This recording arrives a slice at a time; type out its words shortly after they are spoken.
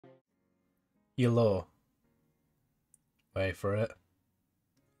Hello. Wait for it.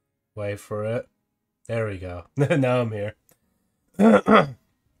 Wait for it. There we go. Now I'm here.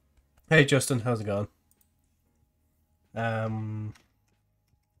 Hey Justin, how's it going? Let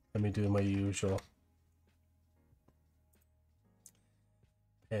me do my usual.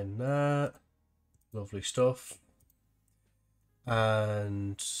 Pin that. Lovely stuff.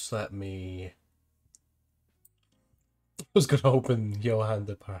 And let me... I was gonna open Johan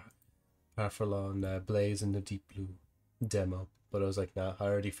the Parfalon Blaze in the Deep Blue demo, but I was like, nah, I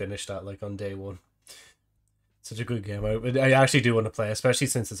already finished that like on day one. Such a good game. I actually do want to play, especially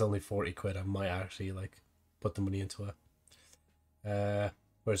since it's only 40 quid. I might actually like put the money into it.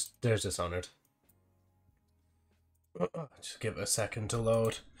 There's Dishonored. Just give it a second to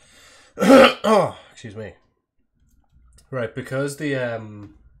load. Oh, excuse me. Right, because the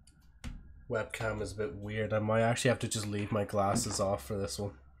webcam is a bit weird, I might actually have to just leave my glasses off for this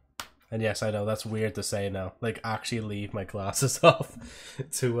one. And yes, I know that's weird to say now. Like, actually leave my glasses off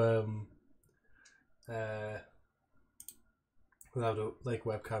to without a like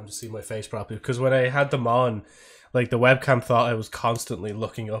webcam to see my face properly. Because when I had them on, like the webcam thought I was constantly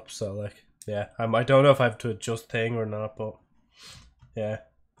looking up. So like, yeah, I don't know if I have to adjust thing or not, but yeah,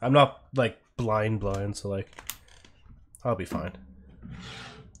 I'm not like blind, so like, I'll be fine.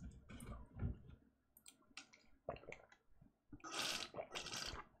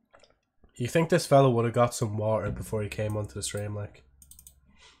 You think this fella would have got some water before he came onto the stream? Like,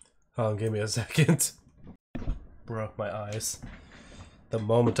 hold on, give me a second. Broke my eyes. The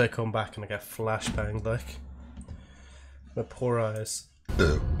moment I come back and I get flashbanged, like, my poor eyes.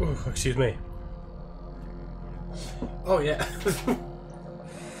 Ooh, excuse me. Oh yeah.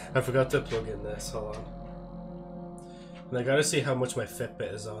 I forgot to plug in this. Hold on. And I gotta see how much my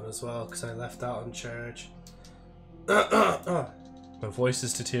Fitbit is on as well, because I left that on charge. My voice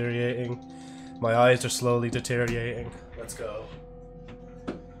is deteriorating. My eyes are slowly deteriorating. Let's go.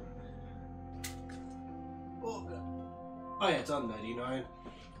 Oh yeah, it's on 99.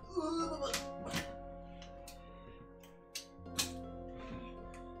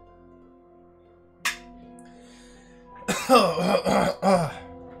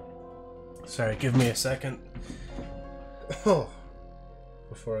 Sorry, give me a second.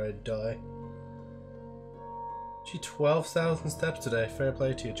 Before I die. Gee, 12,000 steps today. Fair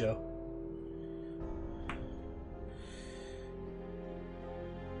play to you, Joe.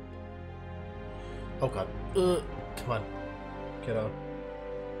 Oh god. Come on. Get on.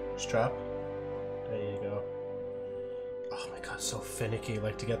 Strap. There you go. Oh my god, so finicky,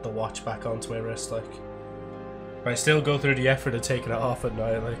 like, to get the watch back onto my wrist, like. But I still go through the effort of taking it off at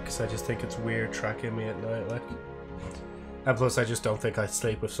night, like, because I just think it's weird tracking me at night, like. And plus, I just don't think I'd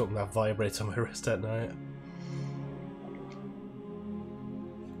sleep with something that vibrates on my wrist at night.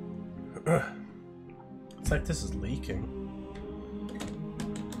 It's like this is leaking.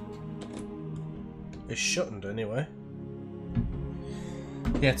 It shouldn't anyway.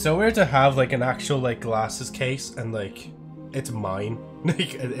 Yeah, it's so weird to have like an actual like glasses case and like it's mine.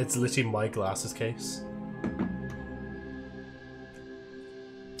 Like it's literally my glasses case.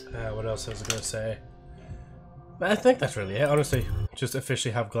 What else was I gonna say? I think that's really it, honestly. Just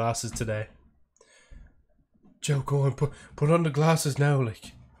officially have glasses today. Joe, go on, put on the glasses now,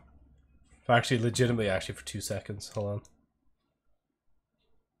 like. Actually, legitimately, actually, for 2 seconds. Hold on.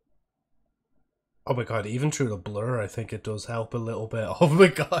 Oh my god, even through the blur, I think it does help a little bit. Oh my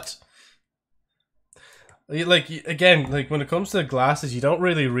god. Like, again, like, when it comes to glasses, you don't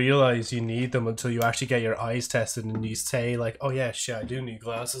really realize you need them until you actually get your eyes tested and you say, like, oh yeah, shit, I do need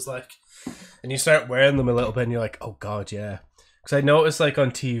glasses, like. And you start wearing them a little bit and you're like, oh god, yeah. Because I noticed, like,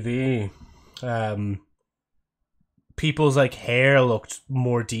 on TV, people's like hair looked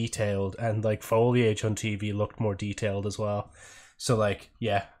more detailed and like foliage on TV looked more detailed as well. So like,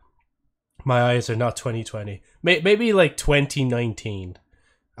 yeah, my eyes are not 2020, maybe like 2019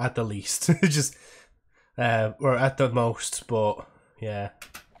 at the least. Just or at the most, but yeah.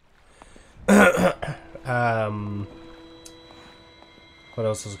 What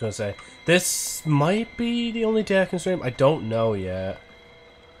else was I gonna say? This might be the only day I can stream. I don't know yet.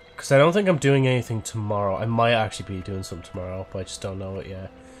 Because I don't think I'm doing anything tomorrow. I might actually be doing something tomorrow, but I just don't know it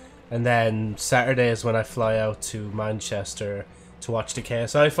yet. And then Saturday is when I fly out to Manchester to watch the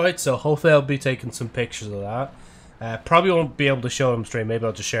KSI fight, so hopefully I'll be taking some pictures of that. Probably won't be able to show them straight. Maybe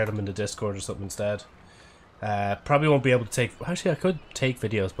I'll just share them in the Discord or something instead. Probably won't be able to take... Actually, I could take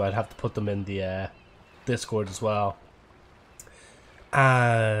videos, but I'd have to put them in the Discord as well.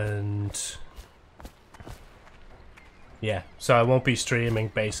 And... yeah, so I won't be streaming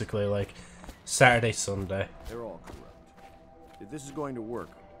basically like Saturday, Sunday. They're all corrupt. If this is going to work,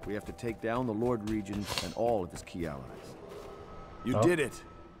 We have to take down the Lord Regent and all of his key allies. You Oh. did it!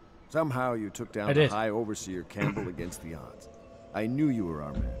 Somehow you took down the High Overseer Campbell against the odds. I knew you were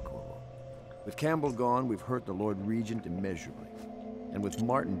our man, Corvo. With Campbell gone, we've hurt the Lord Regent immeasurably. And with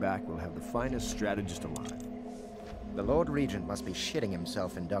Martin back, we'll have the finest strategist alive. The Lord Regent must be shitting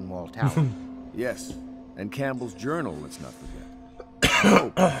himself in Dunwall Tower. Yes, and Campbell's journal, let's not forget. I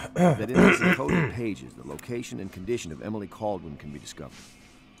hope that in these encoded pages, the location and condition of Emily Caldwin can be discovered.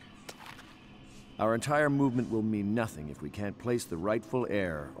 Our entire movement will mean nothing if we can't place the rightful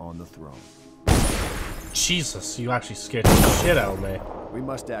heir on the throne. Jesus, you actually scared the shit out of me. We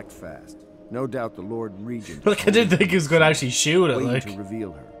must act fast. No doubt the Lord Regent... Like, I didn't think he was going to actually shoot it, waiting like... to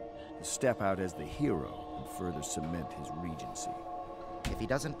reveal her, to step out as the hero and further cement his regency. If he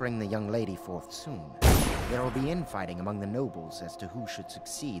doesn't bring the young lady forth soon, there will be infighting among the nobles as to who should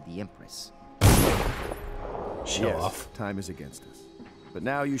succeed the Empress. Show off. Time is against us. But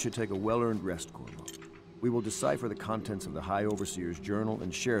now you should take a well-earned rest, Corvo. We will decipher the contents of the High Overseer's journal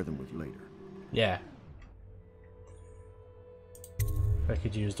and share them with you later. Yeah. I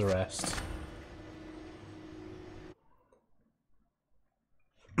could use the rest.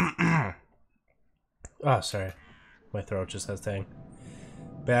 Oh, sorry. My throat just has thing.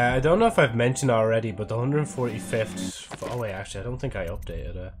 But I don't know if I've mentioned already, but the 145th... Oh wait, actually, I don't think I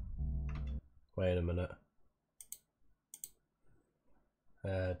updated it. Wait a minute.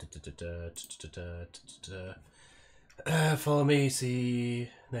 Follow me. See,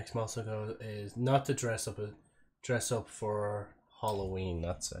 next milestone goal is not to dress up for Halloween.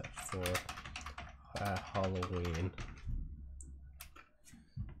 That's it, for Halloween.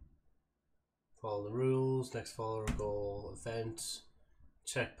 Follow the rules. Next follower goal event.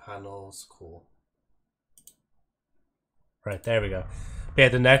 Check panels. Cool. Right, there we go. Yeah,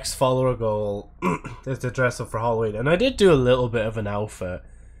 the next follower goal is to dress up for Halloween. And I did do a little bit of an outfit.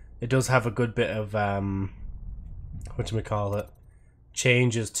 It does have a good bit of, whatchamacallit,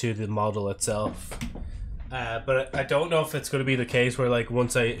 changes to the model itself. But I don't know if it's going to be the case where, like,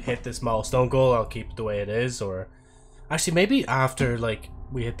 once I hit this milestone goal, I'll keep it the way it is. Or, actually, maybe after, like,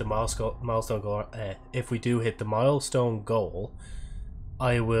 we hit the milestone goal, if we do hit the milestone goal,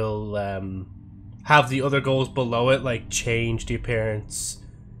 I will, have the other goals below it, like, change the appearance,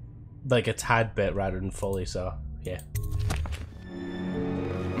 like, a tad bit rather than fully, so, yeah.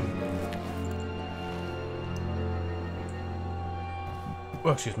 Oh,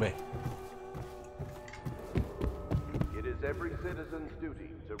 excuse me. It is every citizen's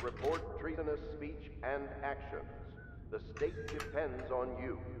duty to report treasonous speech and actions. The state depends on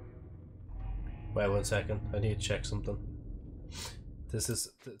you. Wait 1 second, I need to check something. This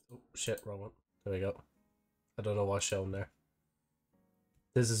is... oh, shit, wrong one. There we go. I don't know what's shown there.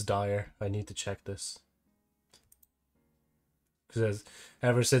 This is dire. I need to check this. Because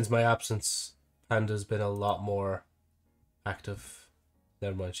ever since my absence, Panda's been a lot more active.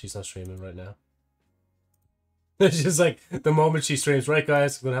 Never mind, she's not streaming right now. It's just like, the moment she streams, right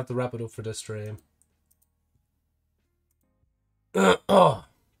guys, I'm going to have to wrap it up for this stream. Oh!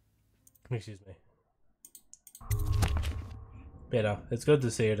 Excuse me. But, you know, it's good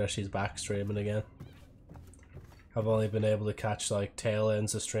to see her that she's back streaming again. I've only been able to catch, like, tail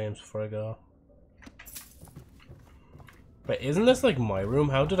ends of streams before I go. Wait, isn't this, like, my room?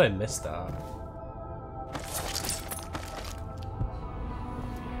 How did I miss that?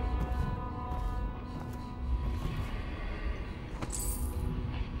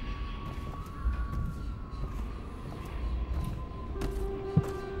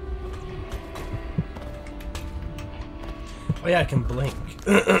 Oh yeah, I can blink.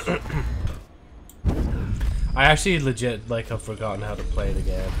 I actually legit, like, have forgotten how to play the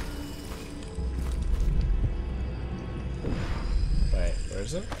game. Wait, where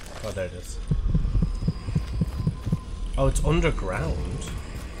is it? Oh, there it is. Oh, it's underground.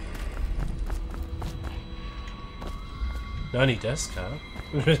 Nani desu ka?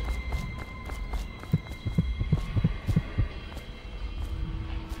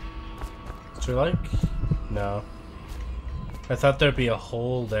 Is there, like... No. I thought there'd be a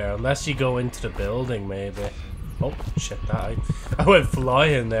hole there, unless you go into the building, maybe. Oh, shit, that I went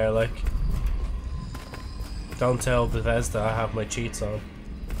flying there, like. Don't tell Bethesda I have my cheats on.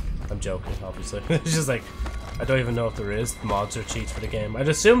 I'm joking, obviously. It's just like, I don't even know if there is mods or cheats for the game. I'd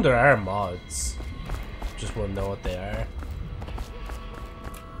assume there are mods. Just wouldn't know what they are.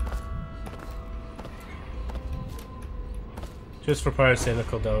 Just for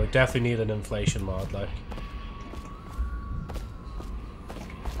Pyrocynical though, we definitely need an inflation mod, like.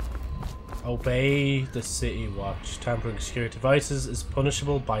 Obey the city watch. Tampering security devices is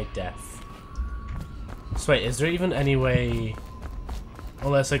punishable by death. So wait, is there even any way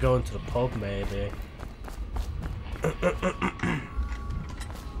Unless I go into the pub, maybe.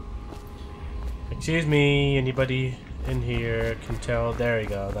 Excuse me, anybody in here can tell? There you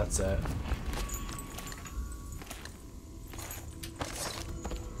go, that's it.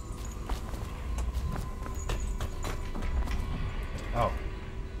 Oh,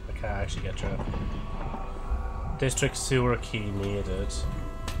 I can't actually get through. District sewer key needed.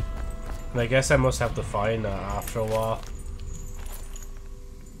 And I guess I must have to find that after a while.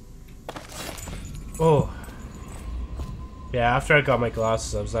 Oh. Yeah, after I got my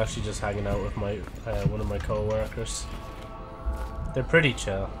glasses, I was actually just hanging out with my one of my co-workers. They're pretty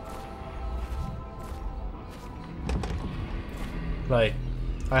chill. Like,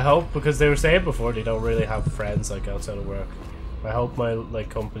 I hope, because they were saying before they don't really have friends like outside of work. I hope my like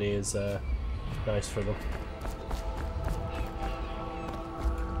company is nice for them.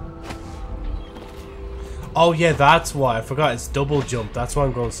 Oh yeah, that's why. I forgot it's double jump. That's why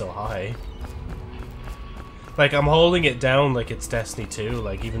I'm going so high. Like, I'm holding it down like it's Destiny 2,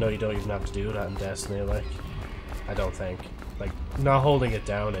 like, even though you don't even have to do that in Destiny, like, I don't think. Like, not holding it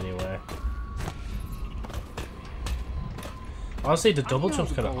down anyway. Honestly, the double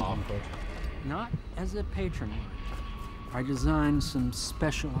jump's kind of awkward. Not as a patron. I designed some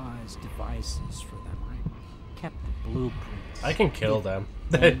specialized devices for them. I kept blueprints. I can kill them.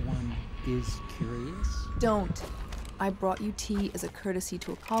 Anyone is curious? Don't. I brought you tea as a courtesy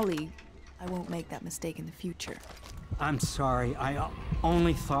to a colleague. I won't make that mistake in the future. I'm sorry. I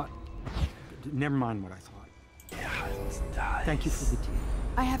only thought... Never mind what I thought. Thank you for the tea.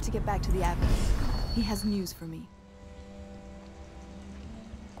 I have to get back to the admin. He has news for me.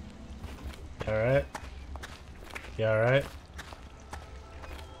 Alright. You alright?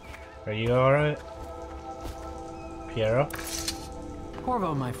 Are you alright? Piero?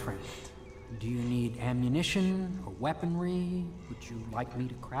 Corvo, my friend. Do you need ammunition or weaponry? Would you like me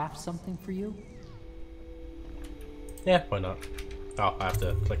to craft something for you? Yeah, why not? Oh, I have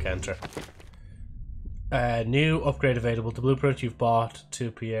to click enter. New upgrade available. The blueprint you've bought to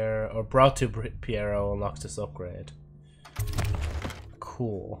Piero, or brought to Piero, unlocks this upgrade.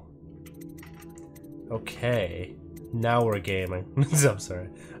 Cool. Okay. Now we're gaming. I'm sorry.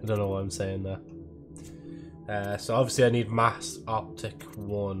 I don't know why I'm saying that. So obviously I need mass optic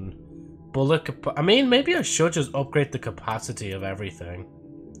 1. Bullet I mean, maybe I should just upgrade the capacity of everything.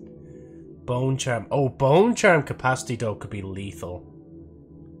 Bone charm. Oh, bone charm capacity though could be lethal.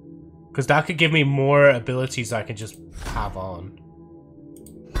 Because that could give me more abilities I can just have on.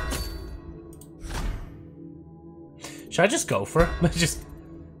 Should I just go for it? Just...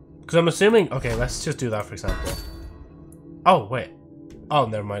 Because I'm assuming... Okay, let's just do that for example. Oh, wait. Oh,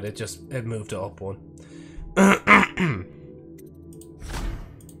 never mind. It moved it up one.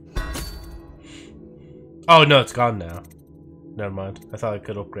 Oh, no, it's gone now. Never mind. I thought I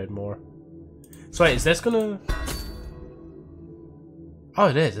could upgrade more. So wait, is this gonna... Oh,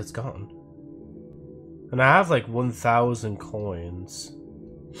 it is. It's gone. And I have like 1,000 coins.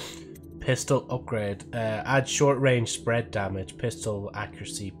 Pistol upgrade. Add short range spread damage. Pistol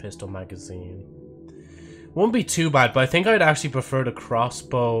accuracy. Pistol magazine. Won't be too bad, but I think I'd actually prefer the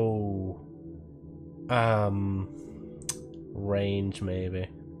crossbow... range, maybe.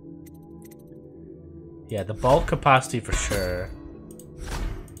 Yeah, the bulk capacity for sure.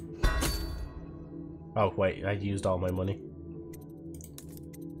 Oh, wait, I used all my money.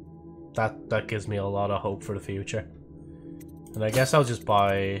 That gives me a lot of hope for the future. And I guess I'll just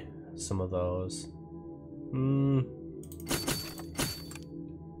buy some of those.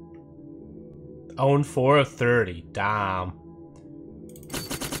 Own 4 of 30. Damn.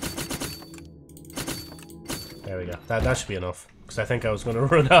 There we go. That should be enough. Because I think I was going to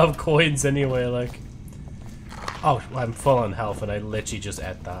run out of coins anyway, like... Oh, I'm full on health and I literally just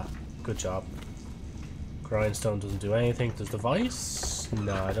ate that. Good job. Grindstone doesn't do anything. Does the vice?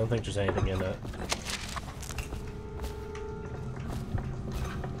 No, I don't think there's anything in it.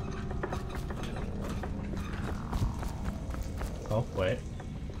 Oh, wait.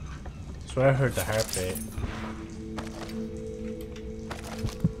 I swear I heard the heartbeat.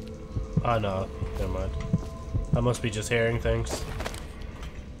 Oh no, never mind. I must be just hearing things.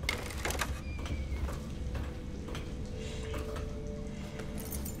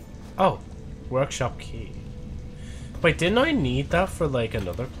 Oh, workshop key. Wait, didn't I need that for like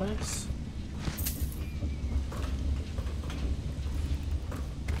another place?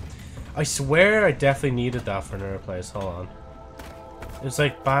 I swear I definitely needed that for another place. Hold on. It was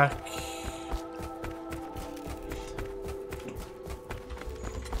like back...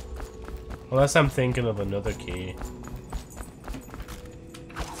 Unless I'm thinking of another key.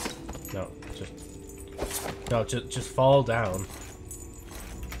 No, just fall down.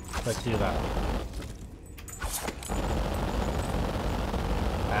 Let's do that.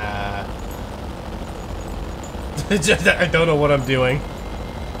 I don't know what I'm doing.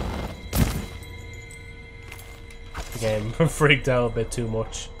 The game freaked out a bit too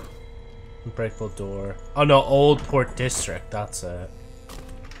much. Unbreakable door. Oh no, Old Port District, that's it.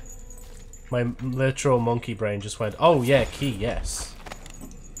 My literal monkey brain just went, oh yeah, key, yes.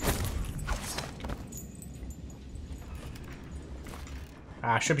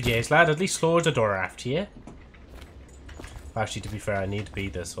 Ah, should be yes, lad. At least close the door after you. Actually, to be fair, I need to be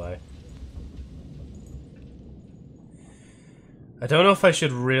this way. I don't know if I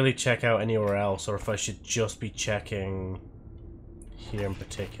should really check out anywhere else, or if I should just be checking here in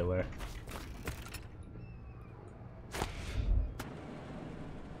particular.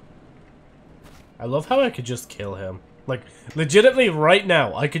 I love how I could just kill him. Like, legitimately right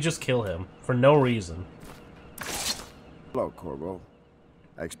now, I could just kill him for no reason. Hello, Corvo.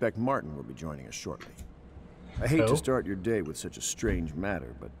 I expect Martin will be joining us shortly. I hate to start your day with such a strange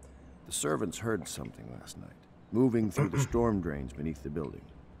matter, but the servants heard something last night, moving through the storm drains beneath the building.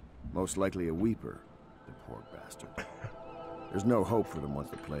 Most likely a weeper, the poor bastard. There's no hope for them once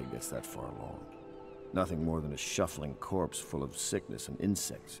the plague gets that far along. Nothing more than a shuffling corpse full of sickness and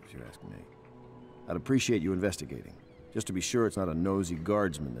insects, if you ask me. I'd appreciate you investigating, just to be sure it's not a nosy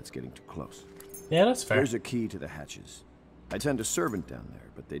guardsman that's getting too close. Yeah, that's fair. Here's a key to the hatches. I'd send a servant down there,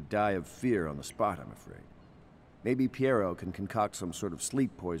 but they'd die of fear on the spot, I'm afraid. Maybe Piero can concoct some sort of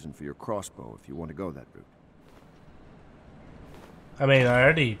sleep poison for your crossbow if you want to go that route. I mean, I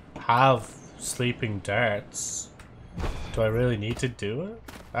already have sleeping darts. Do I really need to do it?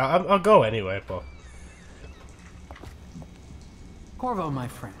 I'll go anyway, but... Corvo, my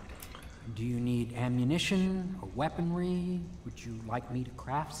friend, do you need ammunition or weaponry? Would you like me to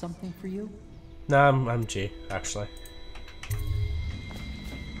craft something for you? Nah, I'm G, actually.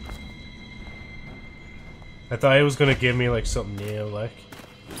 I thought he was gonna give me like something new, like,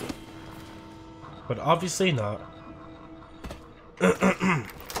 but obviously not.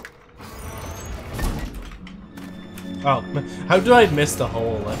 Oh, how did I miss the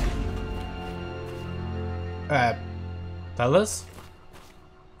hole? Like, fellas?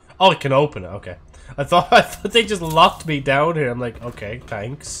 Oh, it can open it. Okay, I thought they just locked me down here. I'm like, okay,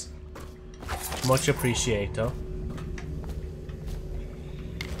 thanks, much appreciated.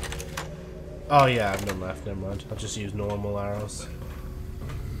 Oh yeah, I've none left, never mind. I'll just use normal arrows.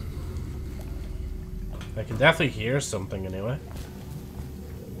 I can definitely hear something anyway.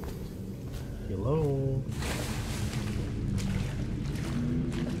 Hello?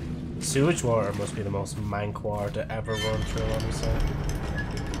 Sewage water must be the most mank water to ever run through, honestly.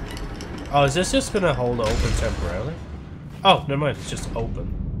 Oh, is this just gonna hold open temporarily? Oh, never mind, it's just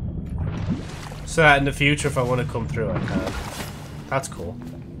open. So that in the future, if I want to come through, I can. That's cool.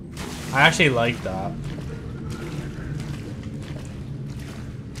 I actually like that.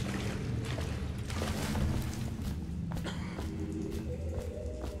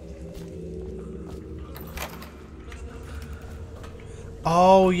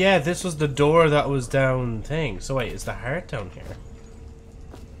 Oh yeah, this was the door that was down thing. So wait, is the heart down here?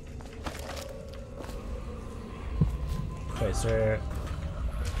 Wait, is there...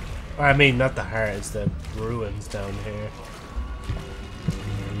 I mean, not the heart, it's the ruins down here.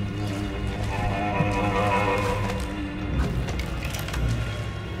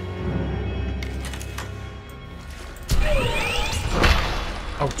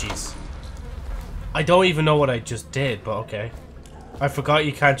 Oh jeez. I don't even know what I just did, but okay. I forgot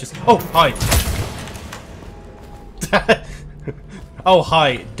you can't just... Oh, hi! Oh,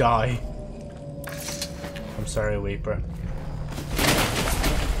 hi, die. I'm sorry, Weeper.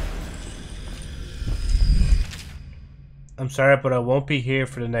 I'm sorry, but I won't be here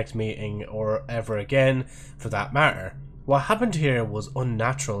for the next meeting, or ever again, for that matter. What happened here was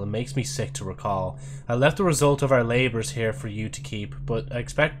unnatural and makes me sick to recall. I left the result of our labours here for you to keep, but I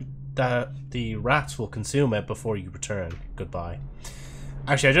expect that the rats will consume it before you return. Goodbye.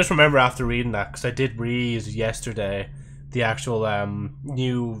 Actually, I just remember after reading that, because I did read yesterday the actual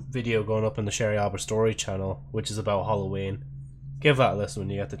new video going up on the Sherry Albert Story channel, which is about Halloween. Give that a listen when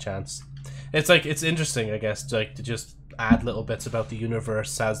you get the chance. It's like, it's interesting, I guess, to just add little bits about the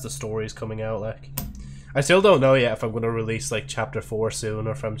universe as the story's coming out, like. I still don't know yet if I'm going to release like chapter 4 soon,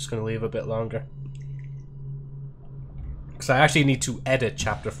 or if I'm just going to leave a bit longer. Because I actually need to edit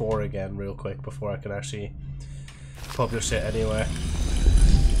chapter 4 again real quick before I can actually publish it anyway.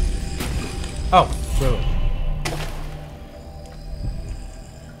 Oh, ruin.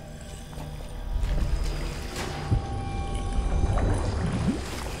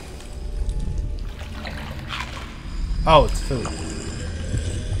 Oh, it's food.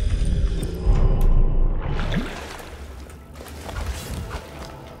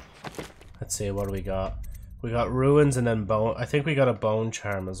 see, what do we got? We got ruins and then bone. I think we got a bone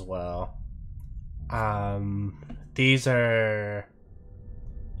charm as well. These are...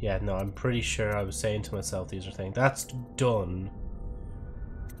 Yeah, no, I'm pretty sure I was saying to myself these are things. That's done.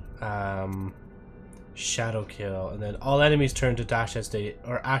 Shadow kill, and then all enemies turn to ash as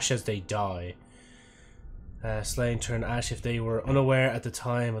they die. Slain turn ash if they were unaware at the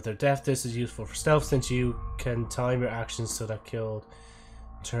time of their death. This is useful for stealth since you can time your actions so that killed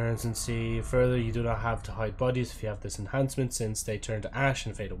turns and see. Further, you do not have to hide bodies if you have this enhancement since they turn to ash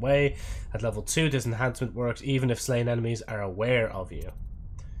and fade away. At level 2, this enhancement works even if slain enemies are aware of you.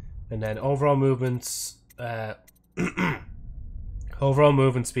 And then overall movements, overall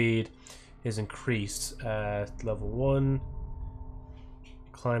movement speed is increased. Level 1.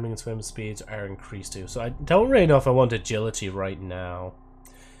 Climbing and swim speeds are increased too. So I don't really know if I want agility right now.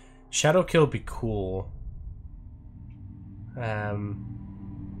 Shadow kill would be cool. There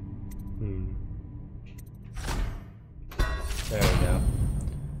we go.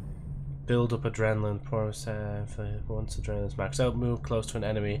 Build up adrenaline. Once adrenaline is maxed out, move close to an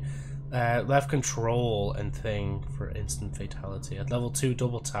enemy. Left control and thing for instant fatality. At level 2,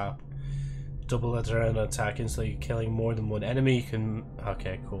 double tap. Double adrenaline attack, instantly killing more than one enemy. You can...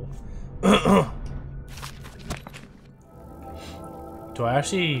 Okay, cool. Do I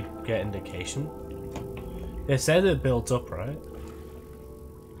actually get indication? It said it builds up, right?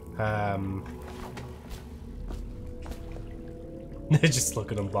 Just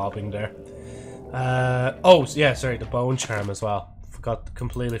look at him bobbing there. Oh, yeah, sorry, the bone charm as well.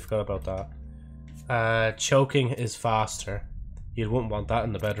 Completely forgot about that. Choking is faster. You wouldn't want that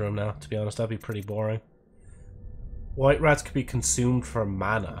in the bedroom now, to be honest. That'd be pretty boring. White rats could be consumed for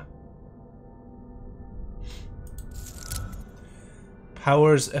mana.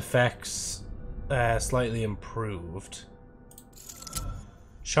 Powers effects slightly improved.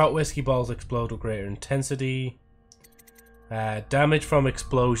 Shot whiskey balls explode with greater intensity. Damage from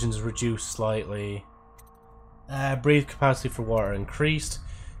explosions reduced slightly. Breathe capacity for water increased.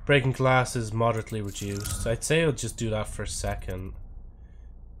 Breaking glass is moderately reduced. I'd say I'll just do that for a second.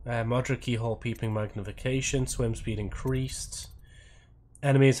 Moderate keyhole peeping magnification. Swim speed increased.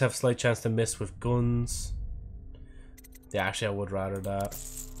 Enemies have slight chance to miss with guns. Yeah, actually I would rather that.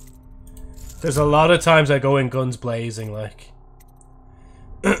 There's a lot of times I go in guns blazing, like.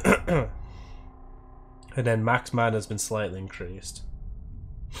 And then max mana has been slightly increased.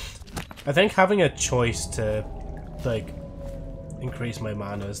 I think having a choice to, like, increase my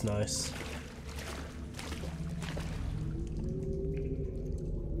mana is nice.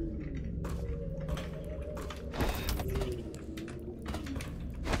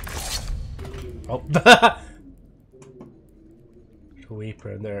 Oh. The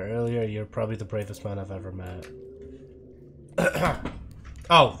Weeper in there earlier. You're probably the bravest man I've ever met.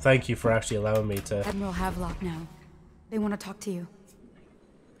 Oh, thank you for actually allowing me to... Admiral Havelock now. They want to talk to you.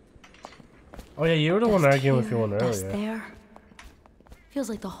 Oh yeah, you were the one arguing with your one earlier. There. Feels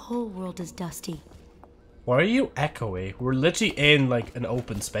like the whole world is dusty. Why are you echoey? We're literally in like an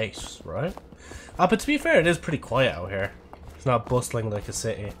open space, right? But to be fair, it is pretty quiet out here. It's not bustling like a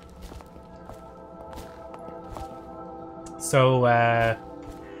city. So,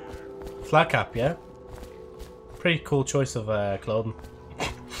 flat cap, yeah? Pretty cool choice of clothing.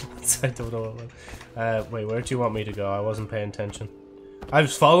 I don't know what wait, where do you want me to go? I wasn't paying attention. I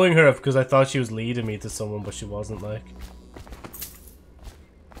was following her because I thought she was leading me to someone, but she wasn't, like.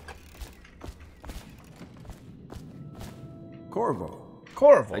 Corvo.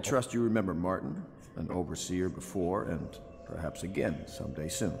 Corvo. I trust you remember Martin, an overseer before, and perhaps again someday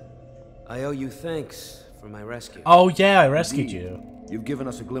soon. I owe you thanks for my rescue. Oh yeah, I rescued you. You've given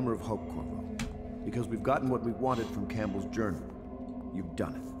us a glimmer of hope, Corvo. Because we've gotten what we wanted from Campbell's journal. You've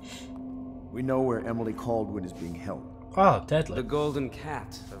done it. We know where Emily Caldwin is being held. Oh, deadly. The Golden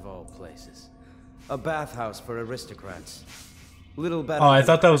Cat, of all places. A bathhouse for aristocrats. Little better. Oh, I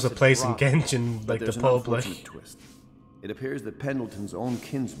thought that was a place in Genshin, like the pub, like. Twist. It appears that Pendleton's own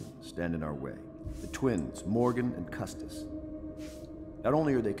kinsmen stand in our way. The twins, Morgan and Custis. Not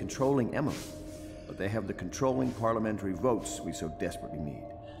only are they controlling Emily, but they have the controlling parliamentary votes we so desperately need.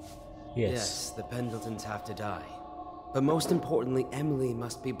 Yes, the Pendletons have to die. But most importantly, Emily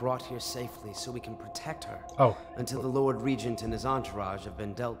must be brought here safely so we can protect her. Oh. Until the Lord Regent and his entourage have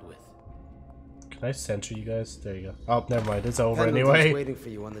been dealt with. Can I censor you guys? There you go. Oh, never mind. It's over Pendleton's anyway. waiting for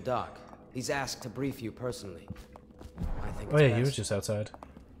you on the dock. He's asked to brief you personally. I think Oh yeah, best. he was just outside.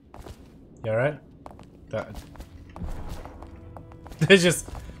 You alright? That... It's just...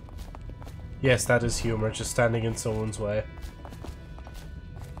 Yes, that is humor, just standing in someone's way.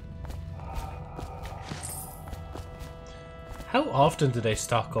 How often do they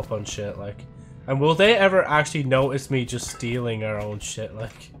stock up on shit, like? And will they ever actually notice me just stealing our own shit,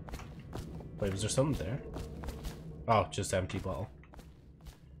 like? Wait, was there something there? Oh, just empty bottle.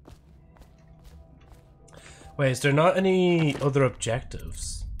 Wait, is there not any other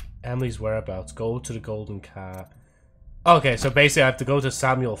objectives? Emily's whereabouts. Go to the Golden Cat. Okay, so basically I have to go to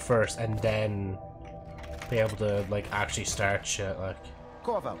Samuel first and then be able to, like, actually start shit, like.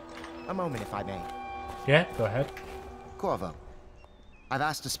 Corvo, a moment if I may. Yeah, go ahead. Corvo, I've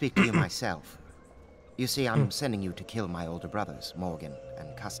asked to speak to you myself. You see, I'm sending you to kill my older brothers, Morgan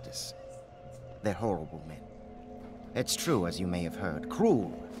and Custis. They're horrible men. It's true, as you may have heard.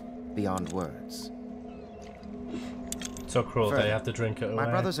 Cruel beyond words. So cruel that you have to drink it away. My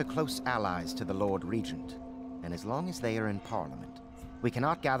brothers are close allies to the Lord Regent, and as long as they are in Parliament, we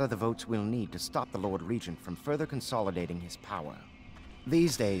cannot gather the votes we'll need to stop the Lord Regent from further consolidating his power.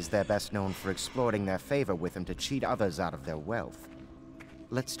 These days, they're best known for exploiting their favor with him to cheat others out of their wealth.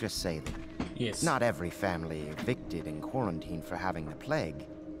 Let's just say that not every family evicted and quarantined for having the plague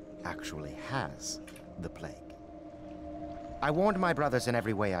actually has the plague. I warned my brothers in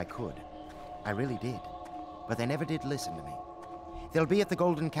every way I could. I really did. But they never did listen to me. They'll be at the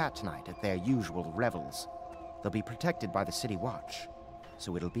Golden Cat tonight at their usual revels. They'll be protected by the City Watch,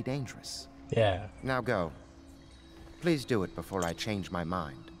 so it'll be dangerous. Yeah. Now go. Please do it before I change my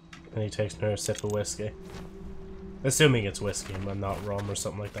mind. And he takes another sip of whiskey. Assuming it's whiskey and not rum or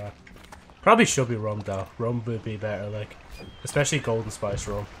something like that. Probably should be rum though. Rum would be better, like. Especially golden spice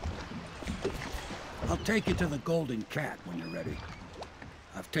rum. I'll take you to the Golden Cat when you're ready.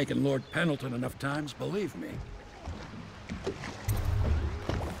 I've taken Lord Pendleton enough times, believe me.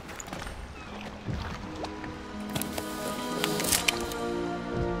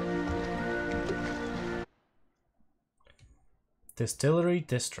 Distillery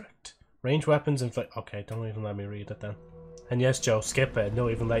District. Range weapons and okay, don't even let me read it then. And yes, Joe, skip it. Don't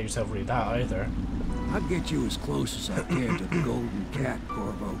even let yourself read that either. I'll get you as close as I can to the Golden Cat,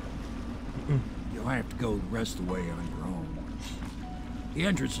 Corvo. You'll have to go the rest of the way on your own. The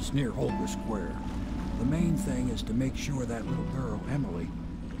entrance is near Holger Square. The main thing is to make sure that little girl, Emily,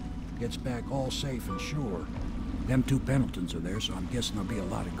 gets back all safe and sure. Them two Pendletons are there, so I'm guessing there'll be a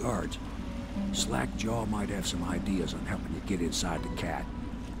lot of guards. Slackjaw might have some ideas on helping you get inside the cat,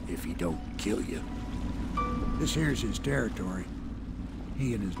 if he don't kill you. This here's his territory.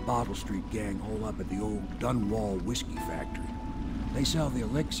 He and his Bottle Street gang hole up at the old Dunwall whiskey factory. They sell the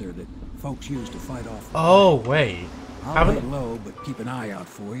elixir that folks use to fight off. Oh, wait. I'll lay low, but keep an eye out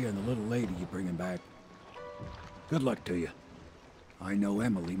for you and the little lady you bring him back. Good luck to you. I know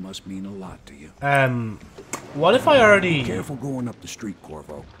Emily must mean a lot to you. What if I already... Be careful going up the street,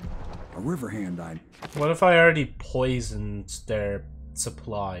 Corvo. A river hand I... What if I already poisoned their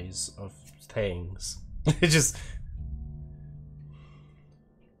supplies of things? It just...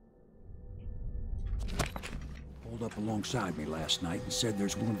 Pulled up alongside me last night and said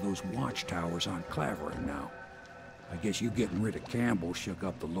there's one of those watchtowers on Clavering now. I guess you getting rid of Campbell shook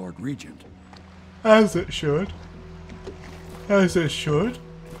up the Lord Regent. As it should. As it should.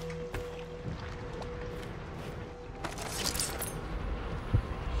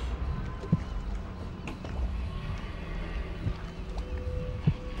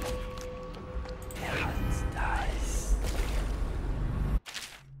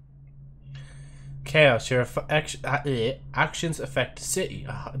 Chaos. Your actions affect the city.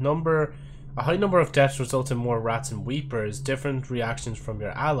 A high number of deaths result in more rats and weepers, different reactions from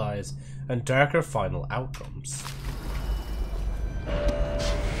your allies, and darker final outcomes.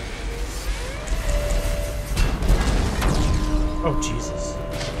 Oh, Jesus.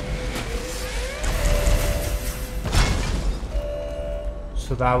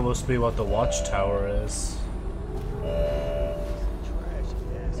 So that must be what the watchtower is.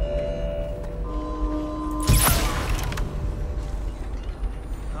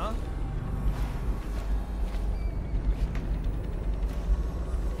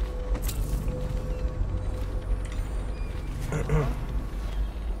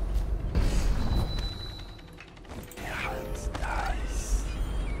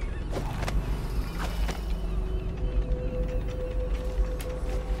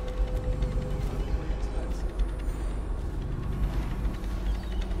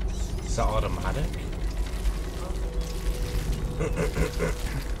 Is that automatic?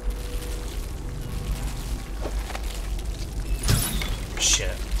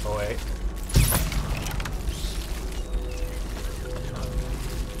 Shit. Oh wait.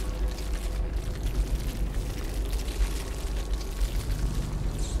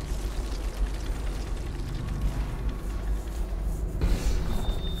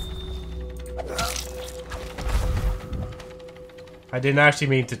 I didn't actually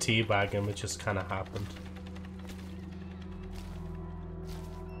mean to teabag him, it just kind of happened.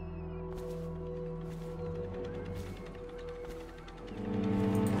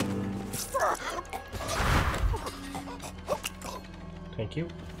 Thank you.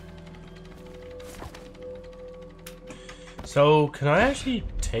 So, can I actually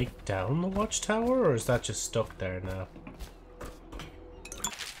take down the watchtower, or is that just stuck there now?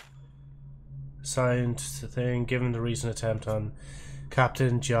 Signed the thing, given the recent attempt on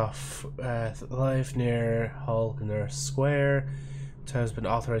Captain Joff life near Holgner Square, it has been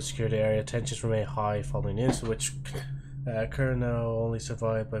authorized to secure the area. Tensions remain high following the incident, which Curnow only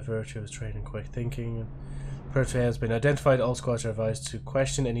survived by virtue of his training and quick thinking. Person has been identified. All squads are advised to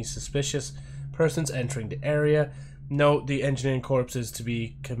question any suspicious persons entering the area. Note, the engineering corps is to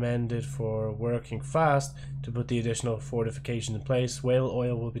be commended for working fast to put the additional fortification in place. Whale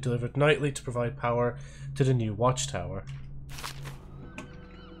oil will be delivered nightly to provide power to the new watchtower.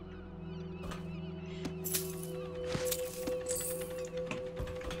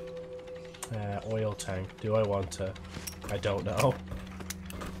 Oil tank. Do I want to? I don't know.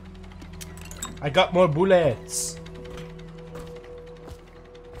 I got more bullets.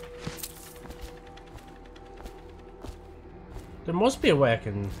 There must be a way I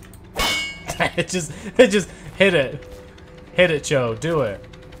can just hit it. Hit it, Joe. Do it.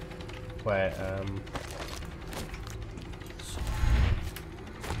 Wait,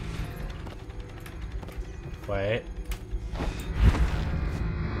 wait.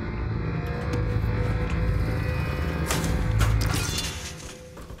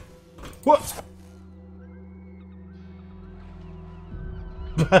 What?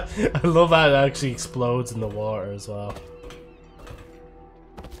 I love how it actually explodes in the water as well.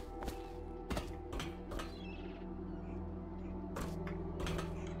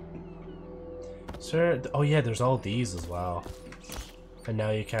 Sir, oh yeah, there's all these as well. And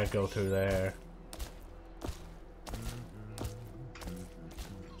now you can't go through there.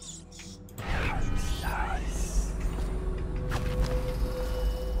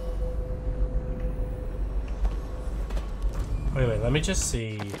 Wait, let me just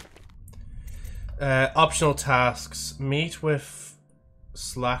see. Optional tasks. Meet with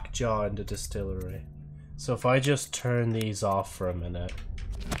Slackjaw in the distillery. So if I just turn these off for a minute.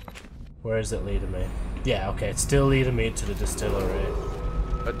 Where is it leading me? Yeah, okay, it's still leading me to the distillery.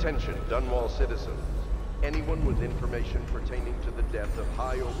 Attention, Dunwall citizens. Anyone with information pertaining to the death of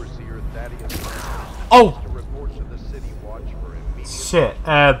High Overseer Thaddeus to report to the City Watch for immediate... Shit,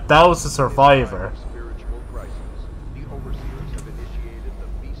 that was a survivor. Spiritual crisis. The Overseers have initiated the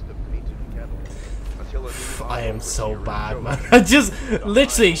Feast of Painted Kettle. Until a new I am so bad, man. I just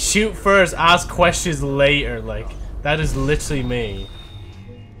literally shoot first, ask questions later. Like, that is literally me.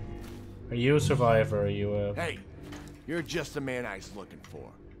 Are you a survivor? Or are you a... Hey, you're just the man I was looking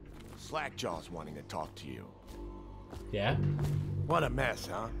for. Slackjaw's wanting to talk to you. Yeah? What a mess,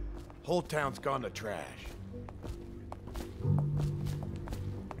 huh? Whole town's gone to trash.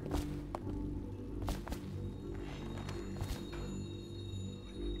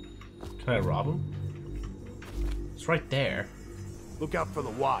 Can I rob him? It's right there. Look out for the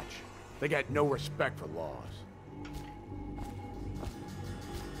Watch. They got no respect for laws.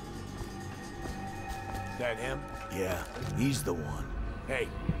 That him? Yeah, he's the one. Hey,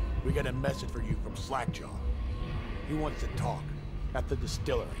 we got a message for you from Slackjaw. He wants to talk at the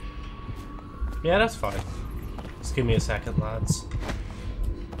distillery. Yeah, that's fine. Just give me a second, lads.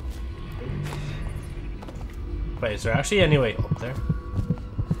 Wait, is there actually any way up there?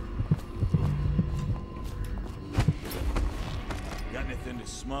 Got anything to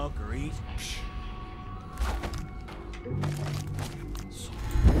smoke or eat?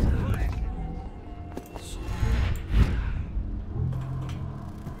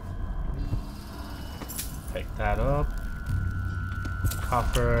 Pick that up.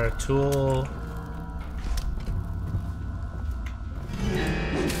 Copper tool.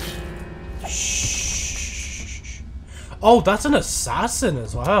 Shh. Oh, that's an assassin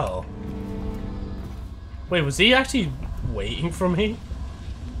as well. Wait, was he actually waiting for me?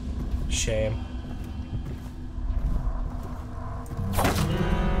 Shame.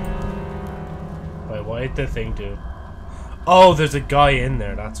 Wait, what did the thing do? Oh, there's a guy in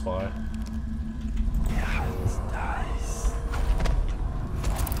there, that's why.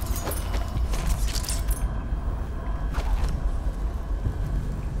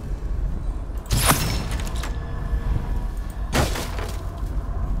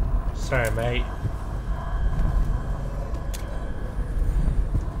 Sorry, mate.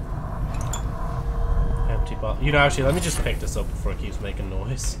 Empty bottle. You know, actually, let me just pick this up before it keeps making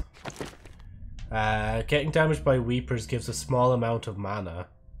noise. Getting damaged by Weepers gives a small amount of mana.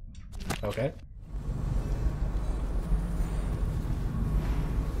 Okay.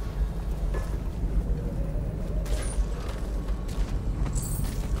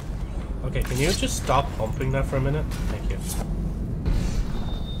 Okay, can you just stop pumping that for a minute? Thank you.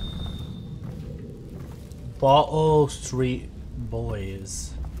 Bottle Street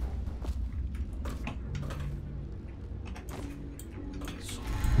Boys.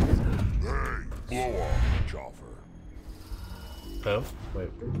 Oh, wait.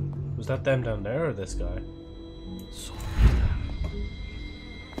 Was that them down there or this guy?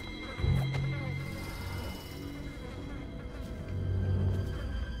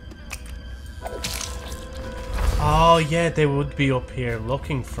 Oh yeah, they would be up here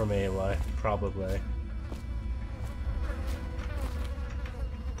looking for me, like, probably.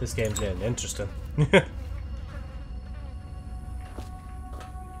 This game's getting interesting.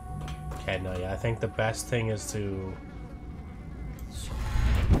 Okay, no, yeah, I think the best thing is to...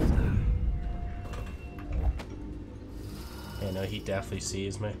 Yeah, no, he definitely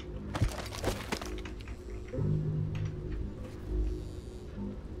sees me.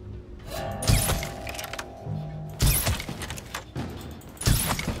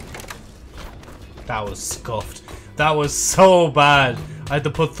 That was scuffed. That was so bad. I had to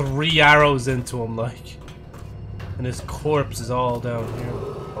put 3 arrows into him, like. And his corpse is all down here.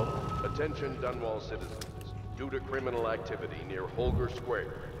 Oh. Attention Dunwall citizens. Due to criminal activity near Holger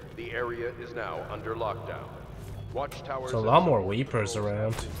Square, the area is now under lockdown. Watchtowers. There's a lot more Weepers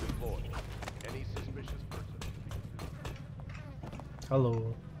around. Any suspicious person?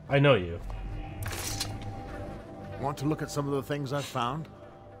 Hello. I know you. Want to look at some of the things I've found?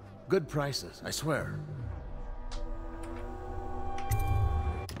 Good prices, I swear.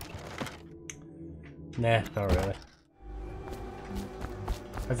 Nah, not really.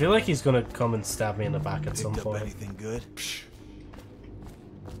 I feel like he's gonna come and stab me in the back at some point. Anything good? Psh.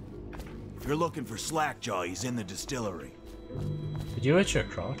 If you're looking for Slackjaw, he's in the distillery. Did you hit your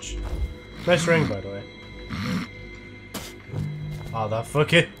crotch? Nice ring, by the way. Oh, that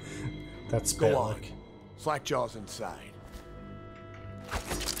fucking... That's Go on. like... Slackjaw's inside.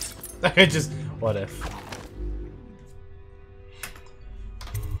 I just... What if?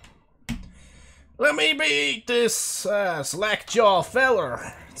 Let me beat this slackjaw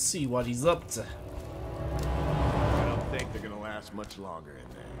feller. See what he's up to. I don't think they're gonna last much longer in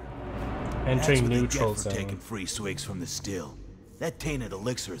there. Entering That's neutral what they get for zone. taking free swigs from the still. That tainted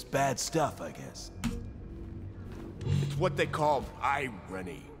elixir is bad stuff, I guess. It's what they call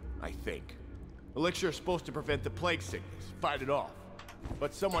irony, I think. Elixir is supposed to prevent the plague sickness, fight it off.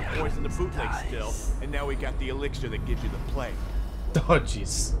 But someone poisoned the bootleg still, and now we got the elixir that gives you the plague. Oh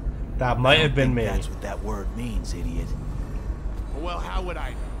jeez, that might have been me. That's what that word means, idiot. Well, how would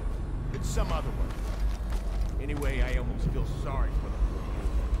I know? It's some other word. Anyway, I almost feel sorry for them.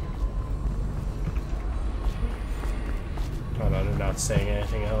 Oh no, they're not saying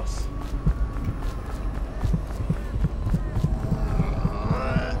anything else.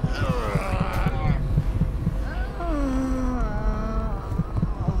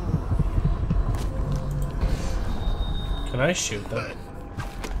 Can I shoot them?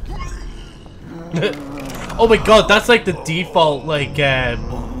 Oh my god, that's like the default, like,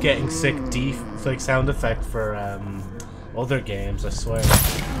 getting sick like sound effect for, other games, I swear.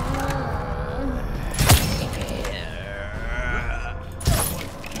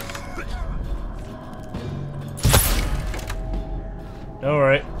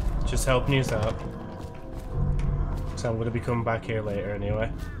 Alright, just helping you out. So I'm gonna be coming back here later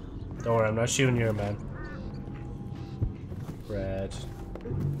anyway. Don't worry, I'm not shooting you, man. Red.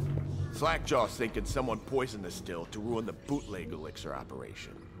 Slackjaw's thinking someone poisoned the still to ruin the bootleg elixir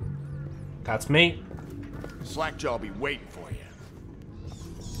operation. That's me. Slackjaw'll be waiting for you.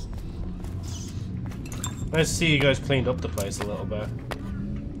 Nice to see you guys cleaned up the place a little bit.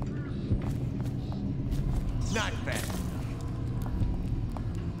 Not bad.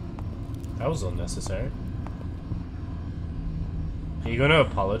 That was unnecessary. Are you gonna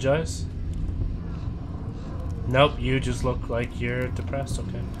apologize? Nope, you just look like you're depressed.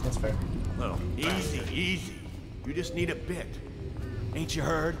 Okay, that's fair. Oh, easy, easy. You just need a bit. Ain't you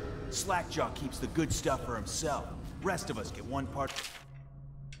heard? Slackjaw keeps the good stuff for himself. Rest of us get one part.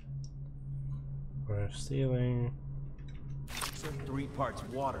 We're stealing. 3 parts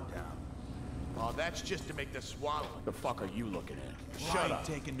watered down. Oh, that's just to make the swallow. What the fuck are you looking at? Shut up. I ain't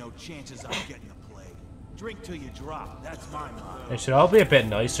taking no chances on getting the plague. Drink till you drop. That's my motto. They should all be a bit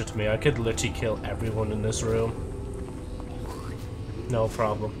nicer to me. I could literally kill everyone in this room. No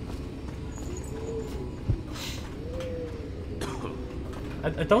problem. I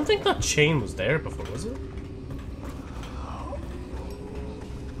don't think that chain was there before, was it?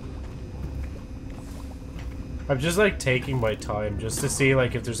 I'm just like taking my time just to see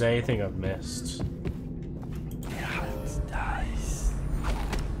like if there's anything I've missed.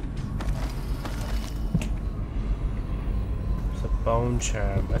 It's a bone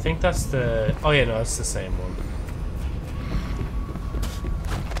charm. I think that's the... Oh yeah, no, that's the same one.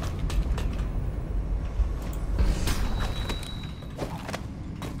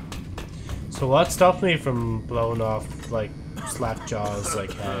 So what stopped me from blowing off like Slackjaw's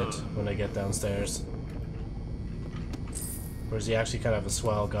like head when I get downstairs? Or is he actually kind of a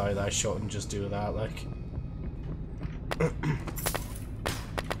swell guy that I shouldn't just do that, like?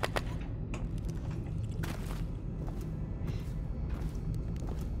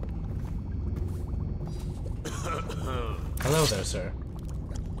 Hello there, sir.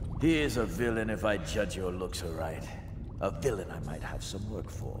 He is a villain if I judge your looks aright. A villain I might have some work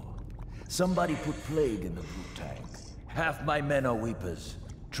for. Somebody put plague in the brute tank. Half my men are weepers.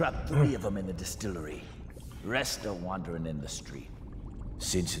 Trapped 3 of them in the distillery. Rest are wandering in the street.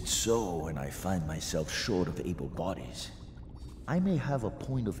 Since it's so, and I find myself short of able bodies, I may have a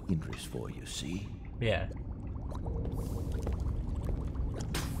point of interest for you, see? Yeah.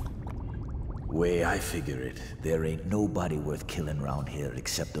 Way I figure it, there ain't nobody worth killing round here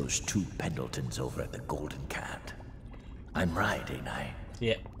except those 2 Pendletons over at the Golden Cat. I'm right, ain't I?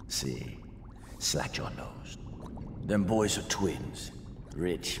 Yeah. See, Slackjaw knows. Them boys are twins.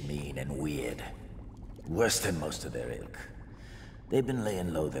 Rich, mean, and weird. Worse than most of their ilk. They've been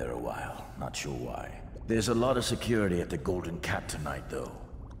laying low there a while, not sure why. There's a lot of security at the Golden Cat tonight, though.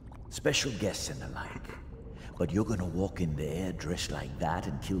 Special guests and the like. But you're gonna walk in there dressed like that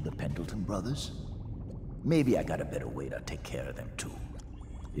and kill the Pendleton brothers? Maybe I got a better way to take care of them, too.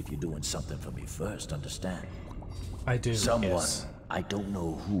 If you're doing something for me first, understand? I do, Someone, yes. I don't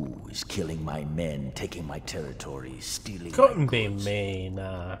know who, is killing my men, taking my territory, stealing Couldn't my be goods. me,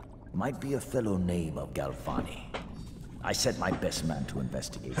 nah. Might be a fellow named of Galvani. I sent my best man to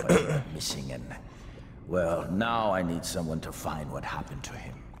investigate, but he went missing and... Well, now I need someone to find what happened to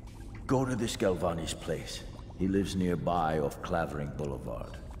him. Go to this Galvani's place. He lives nearby off Clavering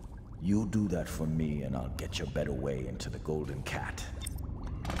Boulevard. You do that for me and I'll get you a better way into the Golden Cat.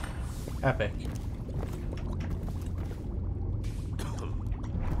 Epic.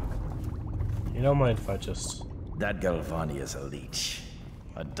 You don't mind if I just... That Galvani is a leech.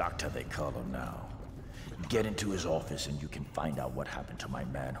 A doctor, they call him now. Get into his office and you can find out what happened to my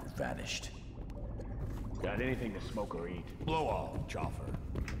man who vanished. Got anything to smoke or eat? Blow off, Chopper.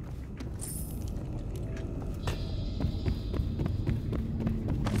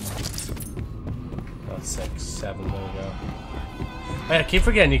 That's 6, 7, there we go. Oh, yeah, I keep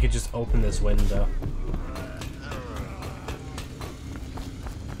forgetting you could just open this window.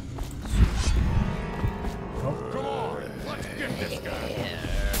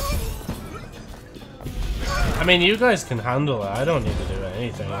 I mean, you guys can handle it. I don't need to do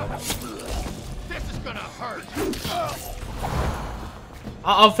anything. This is gonna hurt.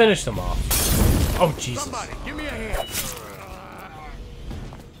 I'll finish them off. Oh, Jesus. Somebody, give me a hand.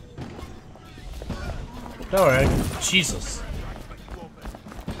 Don't worry. Jesus.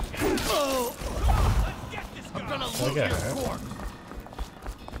 I'm gonna Okay. look your corpse.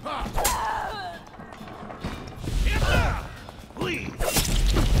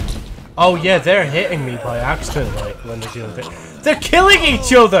 Oh yeah, they're hitting me by accident, like when they're doing it. They're killing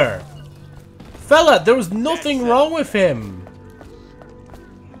each other! Fella, there was nothing wrong with him!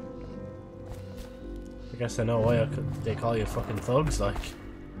 I guess I know why they call you fucking thugs, like.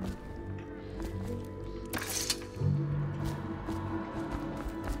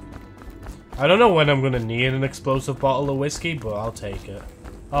 I don't know when I'm gonna need an explosive bottle of whiskey, but I'll take it.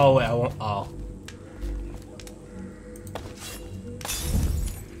 Oh wait, I won't. Oh.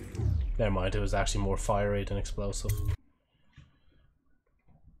 Never mind, it was actually more fiery than explosive.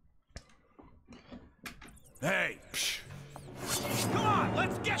 Hey! Come on,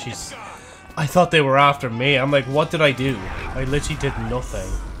 let's get this guy! I thought they were after me. I'm like, what did I do? I literally did nothing.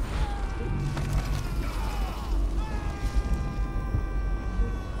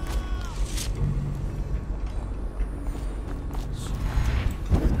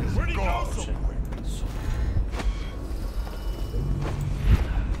 Where'd he go so quick?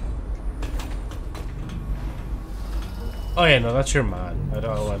 Oh yeah, no, that's your man. I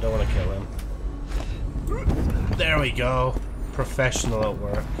don't want to kill him. There we go. Professional at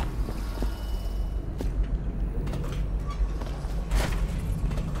work.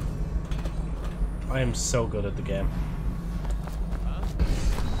 I am so good at the game.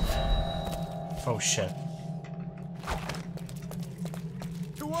 Oh shit.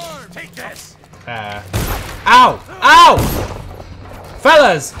 Take this. Ow! Ow!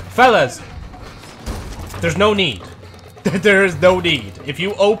 Fellas! Fellas! There's no need. There is no need. If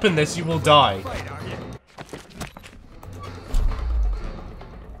you open this, you will die.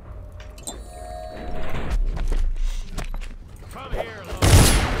 Come here, Lord.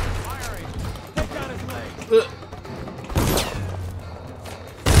 Firing. Take down his leg.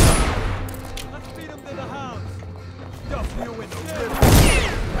 Let's feed him to the hounds. Stuff your window.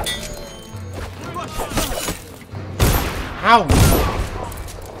 Ow!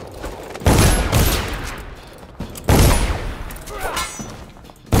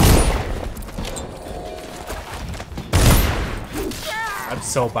 I'm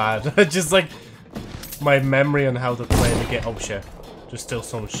so bad. Just like my memory on how to play the game. Oh shit. There's still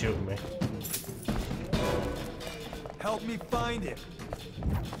someone shooting me. Help me find him.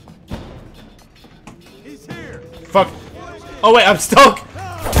 He's here. Fuck. Oh wait, I'm stuck.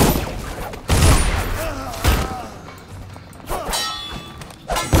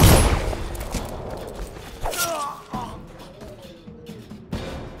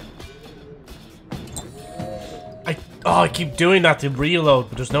 I keep doing that to reload,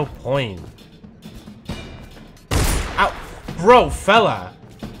 but there's no point. Ow! Bro, fella!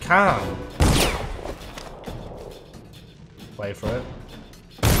 Calm. Wait for it.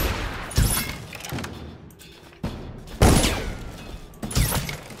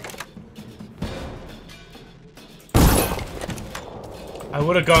 I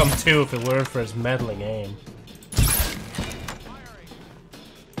would have got him too if it weren't for his meddling aim.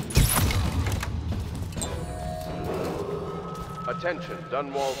 Attention,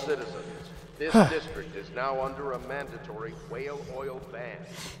 Dunwall citizens. This district is now under a mandatory whale oil ban.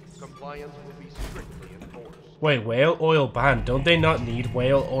 Compliance will be strictly enforced. Wait, whale oil ban? Don't they not need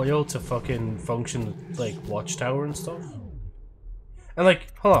whale oil to fucking function like Watchtower and stuff? And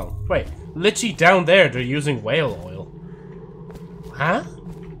like, hold on, wait. Literally down there they're using whale oil. Huh?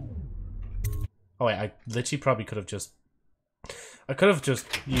 Oh wait, I literally probably could have just... I could have just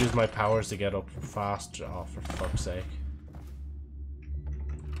used my powers to get up faster. Oh, for fuck's sake.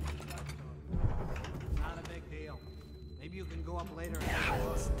 Not a big deal. Maybe you can go up later.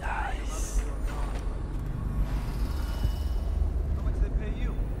 Dice. How much they pay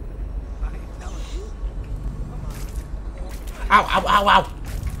you? I ain't telling you. Come on. Ow, ow, ow, ow!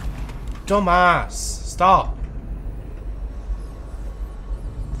 Dumbass! Stop!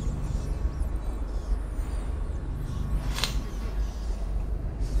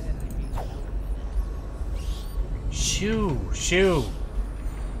 Shoo! Shoo!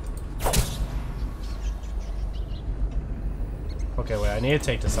 Okay, wait, I need to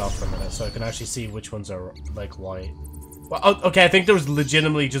take this off for a minute so I can actually see which ones are, like, white. Well, oh, okay, I think there was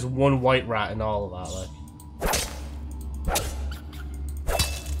legitimately just one white rat in all of that, like.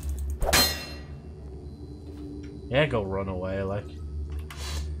 Yeah, go run away, like.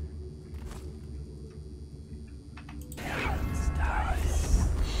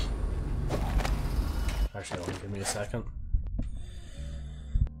 Actually, hold on, give me a second.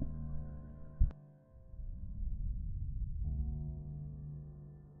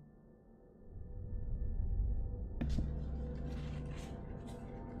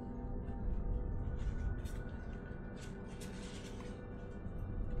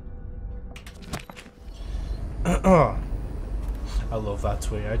 I love that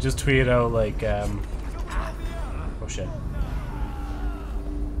tweet. I just tweeted out like, oh shit.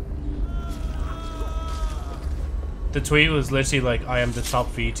 The tweet was literally like, I am the top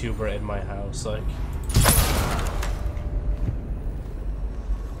VTuber in my house, like.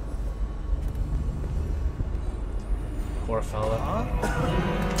 Poor fella.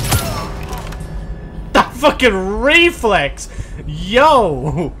 That fucking reflex!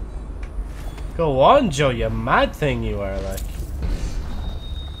 Yo! Go on, Joe, you mad thing you are, like.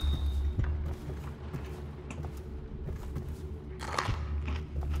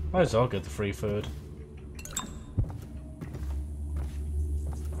 Might as well get the free food.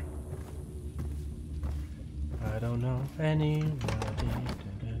 I don't know anybody.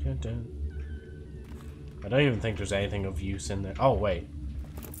 I don't even think there's anything of use in there. Oh, wait.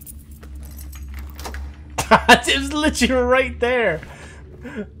 It was literally right there.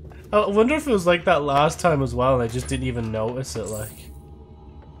 I wonder if it was like that last time as well and I just didn't even notice it, like.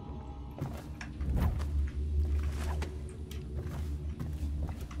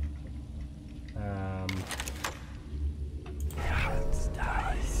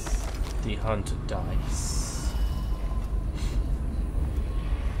 The hunt dice.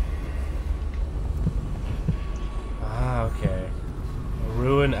 Ah, okay.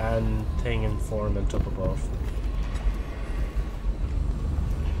 Ruin and thing informant up above.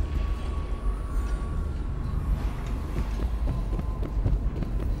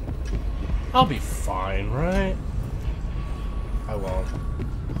 I'll be fine, right? I won't.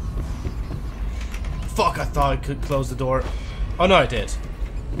 Fuck, I thought I could close the door. Oh no, I did.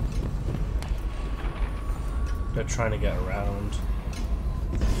 They're trying to get around.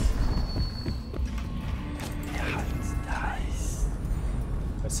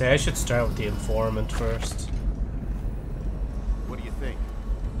 I say I should start with the informant first. What do you think?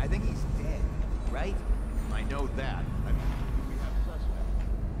 I think he's dead, right? I know that. I mean, we have suspects.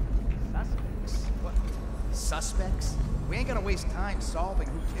 Suspects? What? Suspects? We ain't gonna waste time solving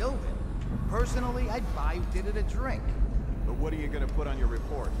who killed him. Personally, I'd buy who did it a drink. But what are you gonna put on your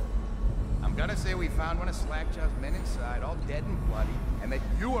report? I'm gonna say we found one of Slackjaw's men inside, all dead and bloody, and that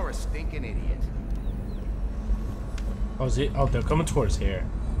you are a stinking idiot. Oh, is it? Oh, they're coming towards here.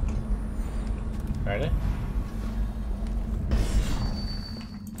 Are they?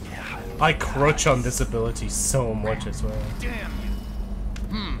 I crutch on this ability so much as well. Damn you.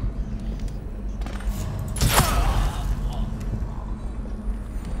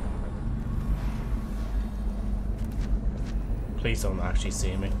 Please don't actually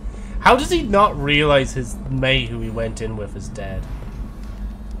see me. How does he not realize his mate who he went in with is dead?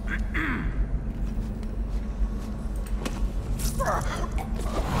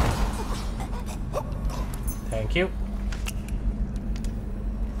 Thank you.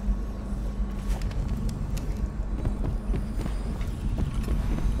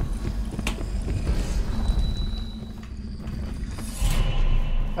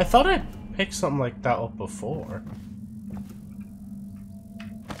 I thought I picked something like that up before.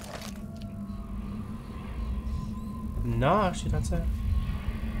 No, actually, that's it.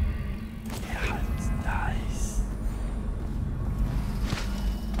 Yeah, it's nice.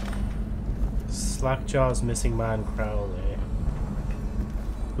 Slackjaw's missing man Crowley.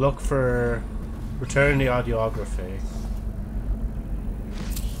 Look for return the audiography.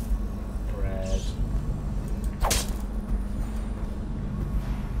 Red.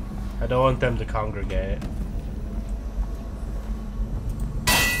 I don't want them to congregate.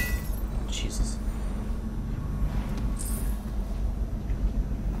 Jesus.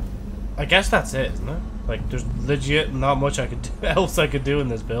 I guess that's it, isn't it? Like, there's legit not much I could do, else I could do in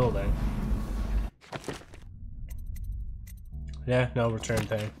this building. Yeah, no return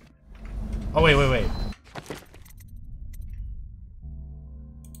thing. Oh, wait.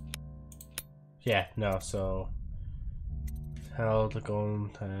 Yeah, no, so... Hell, the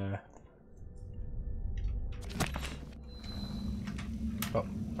going Oh,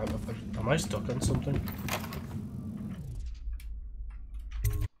 am I stuck on something?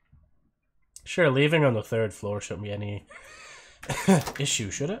 Sure, leaving on the 3rd floor shouldn't be any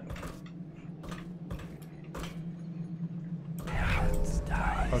issue, should it?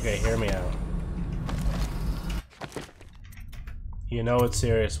 Okay, hear me out. You know it's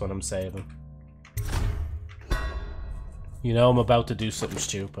serious when I'm saving. You know I'm about to do something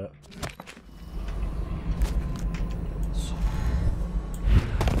stupid.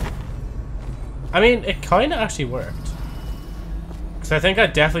 I mean, it kinda actually worked. Because I think I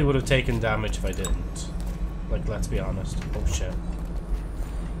definitely would have taken damage if I didn't. Like, let's be honest. Oh shit.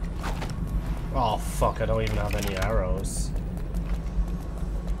 Oh fuck, I don't even have any arrows.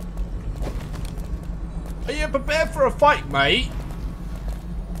 Are you prepared for a fight, mate?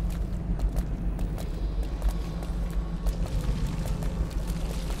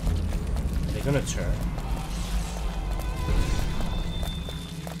 Are they gonna turn?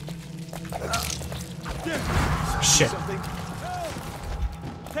 Shit.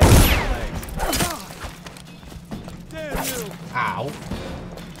 Ow.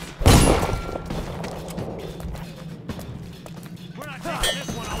 We're not taking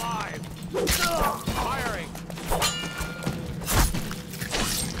this one alive. Firing.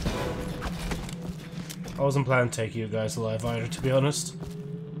 I wasn't planning to take you guys alive either, to be honest.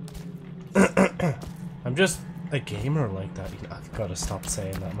 I'm just a gamer like that. I've got to stop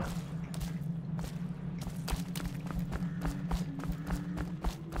saying that, man.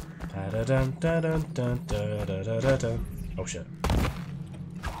 Oh shit.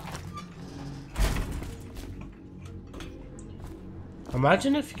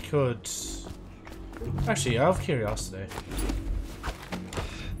 Imagine if you could... Actually, out of curiosity.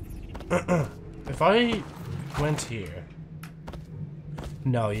 If I went here...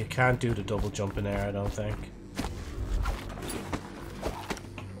 No, you can't do the double jump in air, I don't think.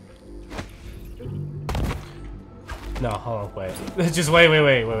 No, hold on, wait. Just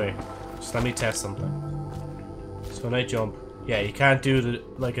wait. Just let me test something. So when I jump... Yeah, you can't do the,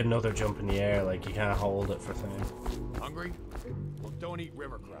 like another jump in the air, like you can't hold it for thing. Hungry? Well, don't eat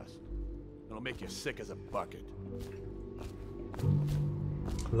river crust. It'll make you sick as a bucket.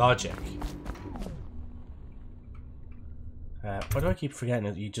 Logic. Why do I keep forgetting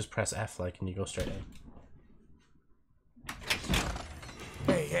that you just press F like and you go straight in?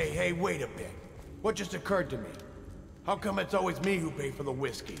 Hey, wait a bit. What just occurred to me? How come it's always me who pay for the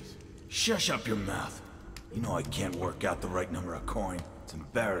whiskeys? Shush up your mouth. You know I can't work out the right number of coin. It's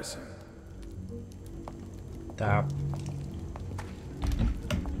embarrassing. Damn.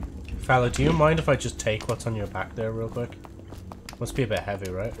 Fella, do you mind if I just take what's on your back there real quick? Must be a bit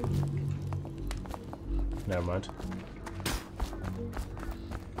heavy, right? Never mind.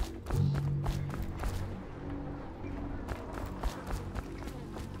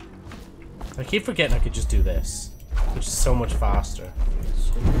 I keep forgetting I could just do this, which is so much faster.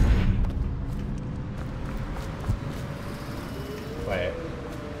 Wait.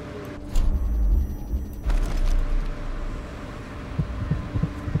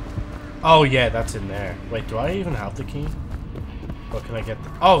 Oh yeah, that's in there. Wait, do I even have the key? What can I get?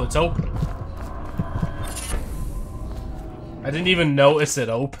 Oh, it's open. I didn't even notice it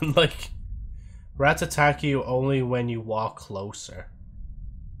open. Like, rats attack you only when you walk closer.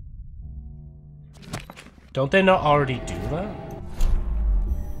 Don't they not already do that?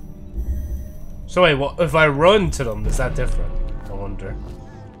 So wait, what if I run to them? Is that different? I wonder.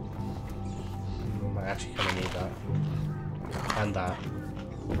 I might actually kind of need that. And that.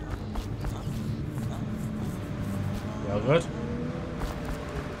 You all good?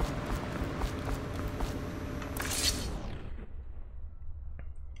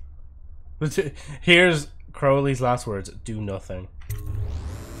 Here's Crowley's last words. Do nothing.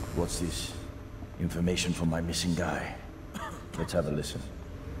 What's this? Information from my missing guy. Let's have a listen.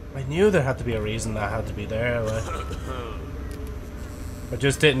 I knew there had to be a reason that had to be there, like. I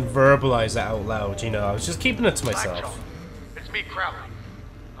just didn't verbalize it out loud, you know. I was just keeping it to myself. It's me, Crowley.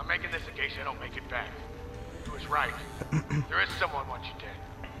 I'm making this in case I don't make it back. You was right. There is someone wants you dead.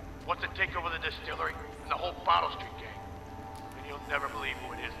 Wants to take over the distillery and the whole Bottle Street gang. And you'll never believe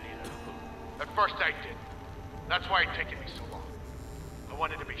who it is neither. At first I did. That's why it's taken me so long. I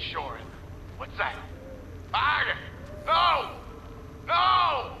wanted to be sure. What's that? Ah! No!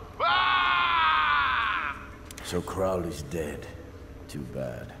 No! Ah! So Crowley's dead. Too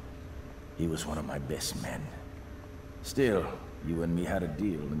bad. He was one of my best men. Still, you and me had a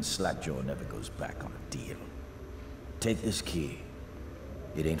deal, and Slackjaw never goes back on a deal. Take this key.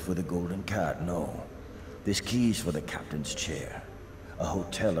 It ain't for the Golden Cat, no. This key's for the captain's chair. A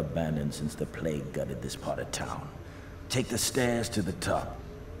hotel abandoned since the plague gutted this part of town. Take the stairs to the top.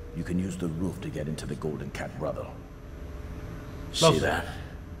 You can use the roof to get into the Golden Cat brothel. See that?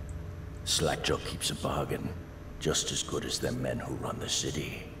 Slackjaw keeps a bargain. Just as good as the men who run the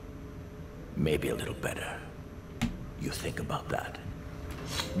city. Maybe a little better. You think about that.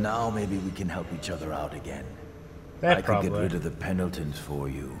 Now maybe we can help each other out again. I could get rid of the Pendletons for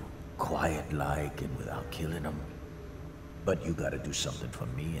you. Quiet-like and without killing them. But you gotta do something for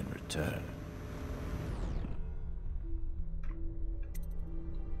me in return.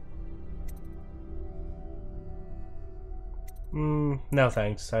 No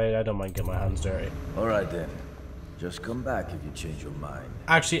thanks. I don't mind getting my hands dirty. Alright then. Just come back if you change your mind.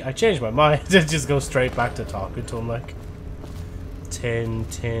 Actually, I changed my mind. Just go straight back to talking to him like... Tin.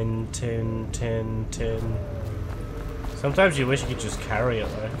 Sometimes you wish you could just carry it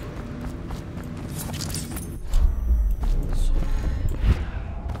like...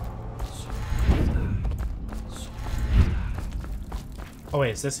 Oh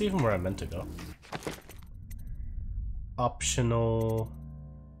wait, is this even where I meant to go? Optional...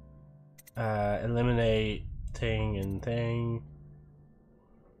 eliminate thing and thing.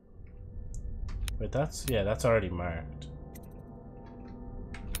 Wait, that's... yeah, that's already marked.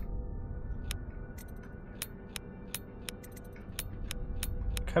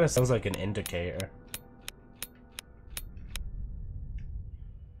 Kind of sounds like an indicator.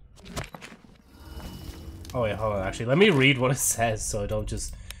 Oh wait, hold on, actually, let me read what it says so I don't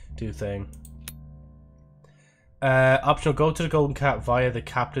just do thing. Optional, go to the Golden Cat via the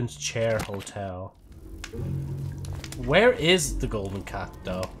Captain's Chair Hotel. Where is the Golden Cat,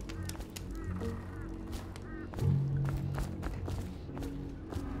 though?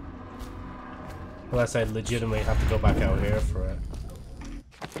 Unless I legitimately have to go back out here for it.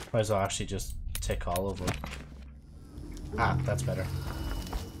 Might as well actually just tick all of them. Ah, that's better.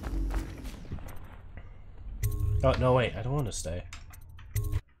 Oh, no, wait, I don't want to stay.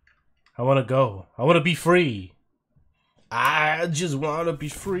 I want to go. I want to be free. I just want to be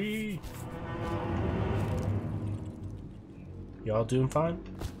free. Y'all doing fine?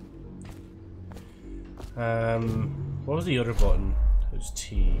 What was the other button? There's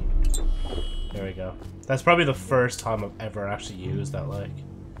T. There we go. That's probably the first time I've ever actually used that, like.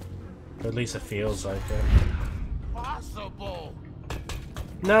 Or at least it feels like it. Possible.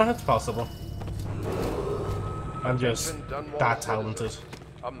 No, it's possible. I'm just that talented.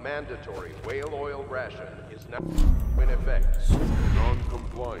 A mandatory whale oil ration is now in effect.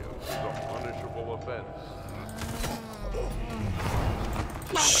 Non-compliance is a punishable offense.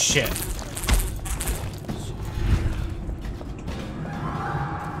 Shit.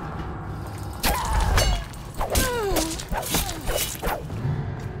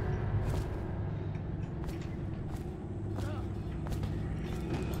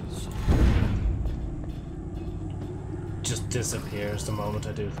 Just disappears the moment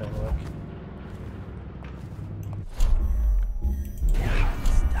I do thing like.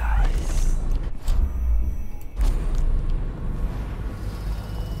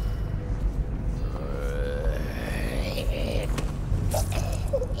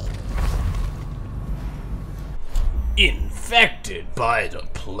 Infected by the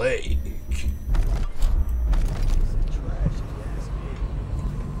plague.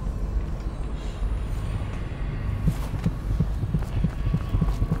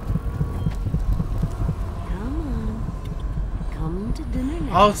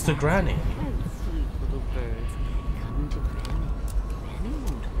 Oh, it's the granny. Sweet little birds, come to Granny. Granny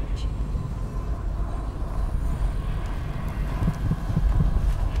won't hurt you.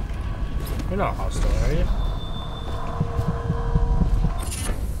 You're not hostile, are you?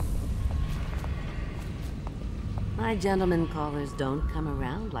 My gentlemen callers don't come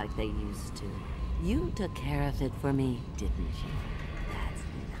around like they used to. You took care of it for me, didn't you? That's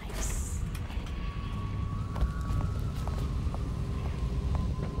nice.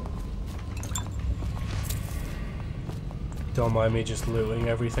 Don't mind me just looting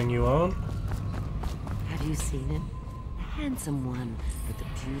everything you own. Have you seen him? The handsome one with the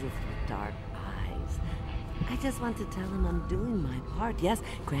beautiful dark eyes. I just want to tell him I'm doing my part. Yes,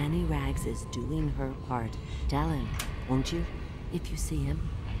 Granny Rags is doing her part. Tell him, won't you? If you see him.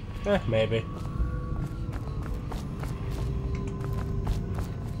 Maybe.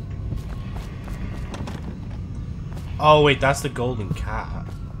 Oh wait, that's the golden cat.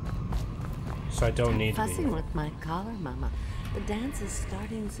 So I don't need to be fussing here. with my collar, Mama. The dance is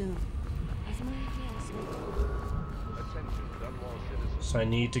starting soon. So I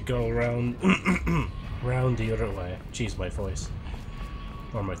need to go around round the other way. Jeez, my voice.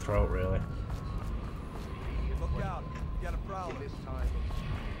 Or my throat, really. Look out. You got a problem.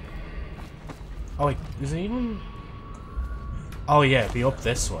 Oh wait, is it even... Oh yeah, it'd be up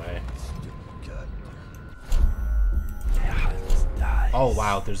this way. Oh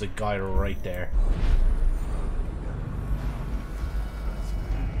wow, there's a guy right there.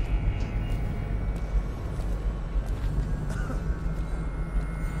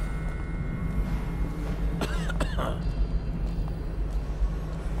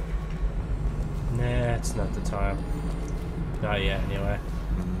 Nah, it's not the time. Not yet, anyway.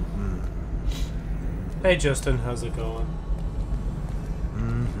 Hey Justin, how's it going?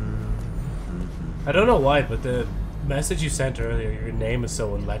 I don't know why, but the message you sent earlier, your name is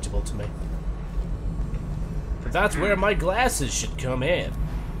so illegible to me. But that's where my glasses should come in.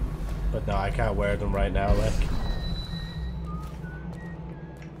 But no, I can't wear them right now, like.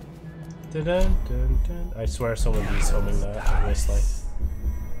 Dun -dun -dun -dun. I swear someone's humming that, obviously.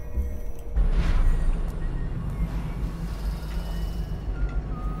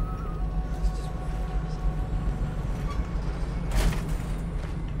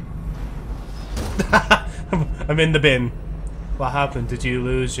 I'm in the bin. What happened? Did you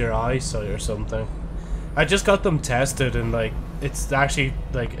lose your eyesight or something? I just got them tested and like it's actually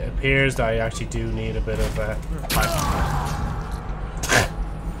like it appears that I actually do need a bit of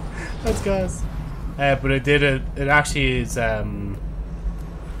that's gas. But it did it. It actually is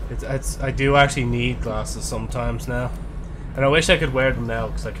it's I do actually need glasses sometimes now, and I wish I could wear them now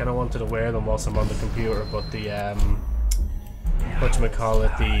because I kind of wanted to wear them whilst I'm on the computer, but the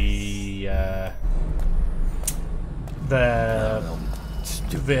whatchamacallit, the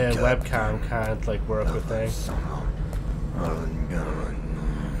webcam can't like work with things.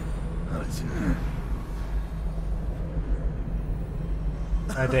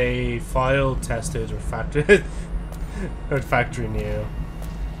 Are they file tested or factory or factory new?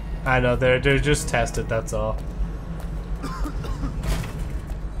 I know they're just tested. That's all.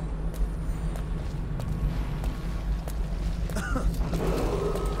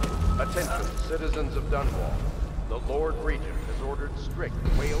 Attention, citizens of Dunwall. The Lord Regent has ordered strict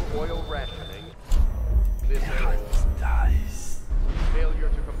whale oil rationing in this area. Failure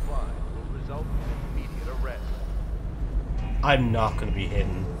to comply will result in immediate arrest. I'm not gonna be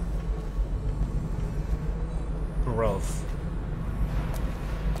hidden. Growth.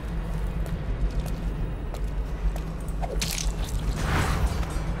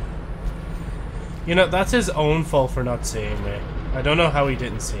 You know, that's his own fault for not seeing me. I don't know how he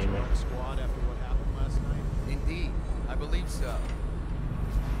didn't see me. Squad after what happened last night? Indeed, I believe so.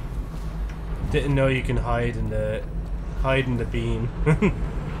 Didn't know you can hide in the beam.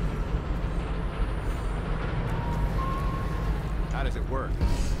 How does it work?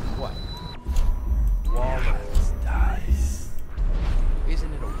 What? Wallace dies.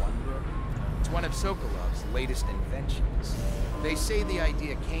 Isn't it a wonder? It's one of Sokolov's latest inventions. They say the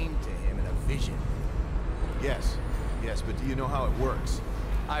idea came to him in a vision. Yes, but do you know how it works?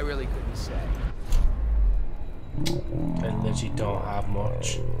 I really couldn't say. I literally don't have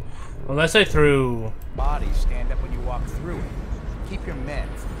much. Unless I threw... Bodies stand up when you walk through it. Keep your men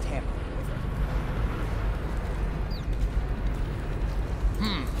from tampering with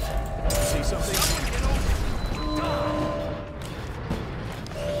it. See something?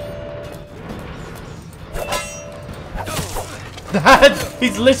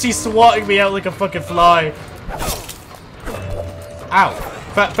 He's literally swatting me out like a fucking fly. Ow.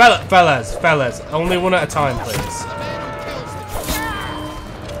 Fellas. Only one at a time, please.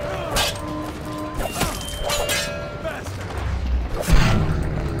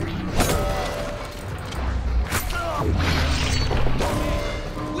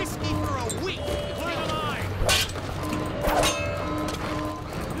 Whiskey for a week. Clear the line.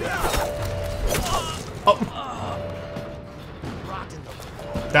 Oh.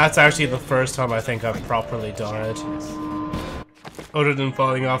 That's actually the first time I think I've properly died. Other than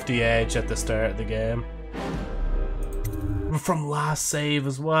falling off the edge at the start of the game. From last save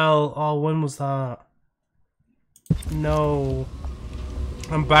as well. Oh, when was that? No.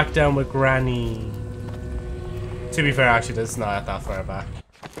 I'm back down with Granny. To be fair, actually, this is not that far back.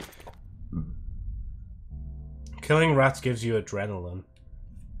 Killing rats gives you adrenaline.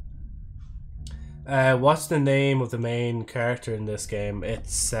 What's the name of the main character in this game?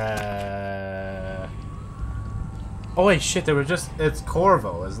 It's, oh wait, shit, they were just... It's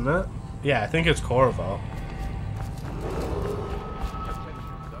Corvo, isn't it? Yeah, I think it's Corvo.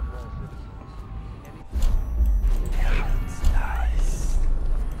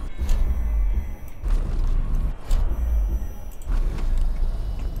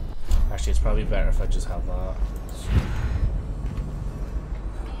 Actually, it's probably better if I just have that.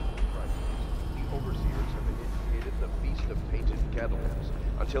 The overseers have initiated the Feast of Painted Kettles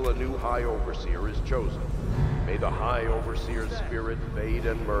until a new High Overseer is chosen. May the High Overseer's spirit fade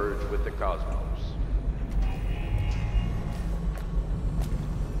and merge with the cosmos.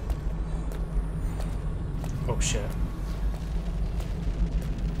 Oh shit.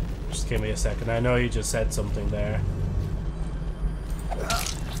 Just give me a second. I know you just said something there.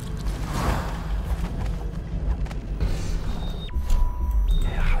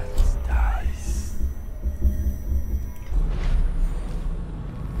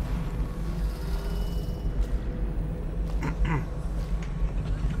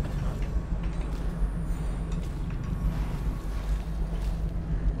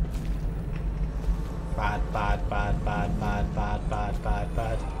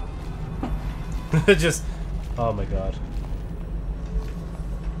 Bad. Just, oh my god.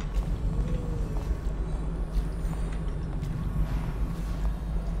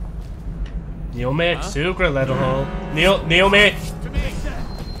 Neil mate, super little hole. Neil mate.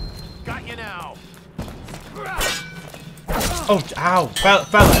 Got you now. Oh, ow,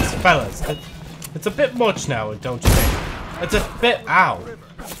 fellas. It's a bit much now, don't you think? It's a bit, ow.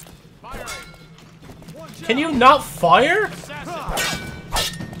 Can you not fire?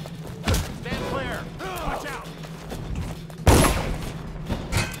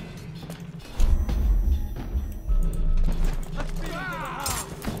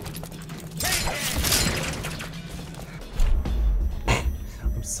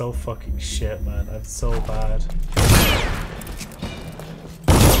 So fucking shit, man. I'm so bad.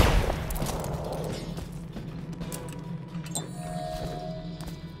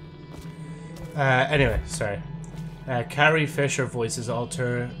 Anyway, sorry. Carrie Fisher voices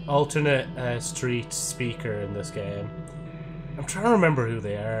alternate street speaker in this game. I'm trying to remember who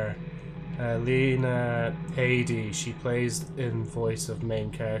they are. Lena Headey, she plays in voice of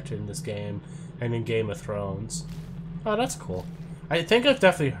main character in this game and in Game of Thrones. Oh, that's cool. I think I've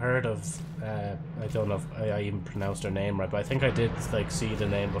definitely heard of, I don't know if I even pronounced her name right, but I think I did, like, see the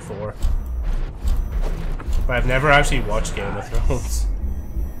name before. But I've never actually watched Game of Thrones.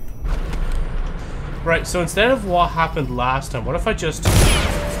 Right, so instead of what happened last time, what if I just...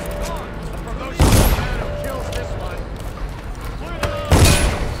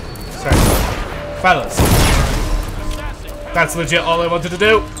 Fellas. That's legit all I wanted to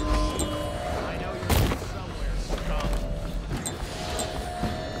do.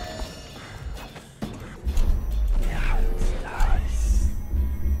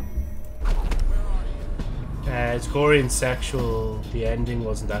 It's gory and sexual. The ending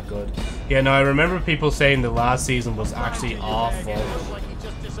wasn't that good. Yeah, no, I remember people saying the last season was actually awful.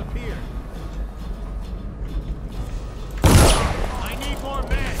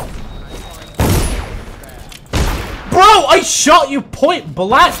 Bro, I shot you point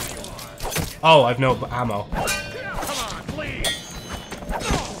blank! Oh, I've no ammo.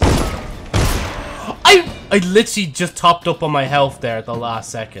 I literally just topped up on my health there at the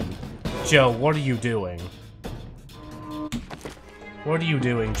last second. Joe, what are you doing? What are you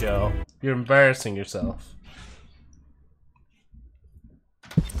doing, Joe? You're embarrassing yourself.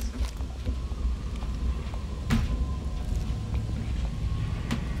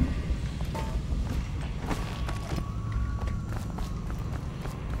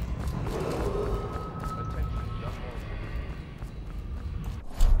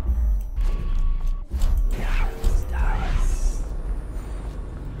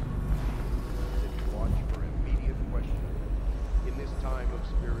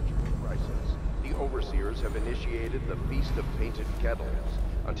 Have initiated the Feast of Painted Kettles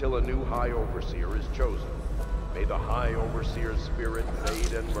until a new High Overseer is chosen. May the High Overseer's spirit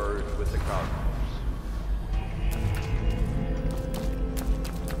fade and merge with the cosmos.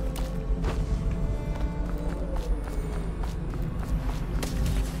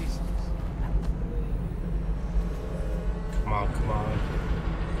 Come on, come on.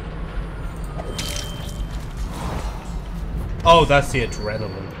 Oh, that's the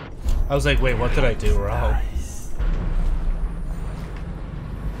adrenaline. I was like, wait, what did I do wrong?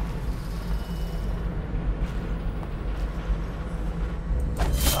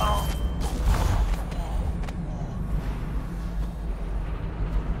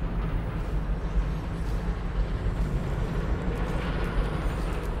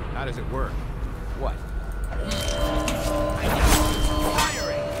 How does it work? What?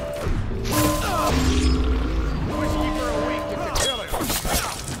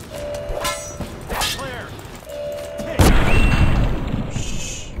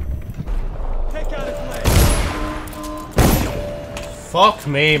 Fuck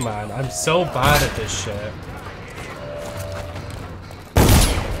me, man. I'm so bad at this shit.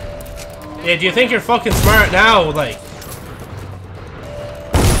 Yeah, do you think you're fucking smart now? Like...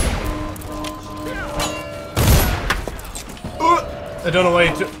 I don't know why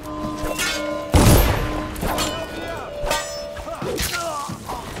you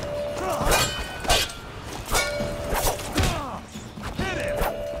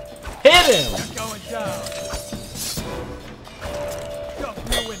Hit him!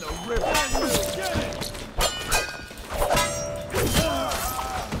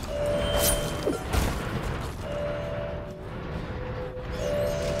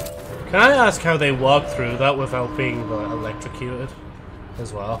 Can I ask how they walk through that without being electrocuted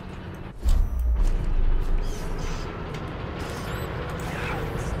as well?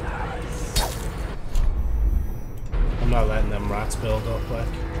 I'm not letting them rats build up like.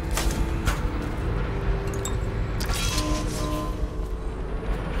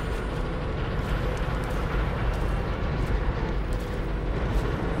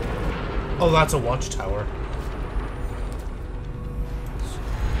 Oh, that's a watchtower.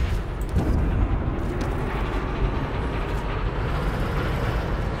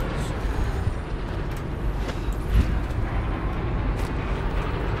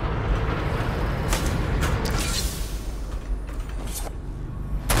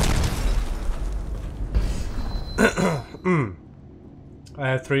 I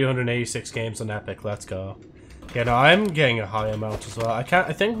have 386 games on Epic, let's go. Yeah, no, I'm getting a high amount as well. I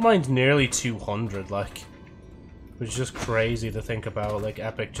think mine's nearly 200, like, which is just crazy to think about, like,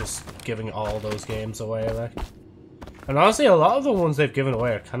 Epic just giving all those games away, like. And honestly, a lot of the ones they've given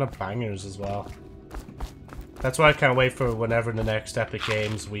away are kind of bangers as well. That's why I can't wait for whenever the next Epic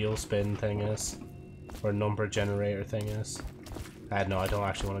Games wheel spin thing is. Or number generator thing is. No, I don't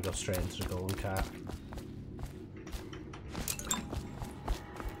actually want to go straight into the Golden Cat.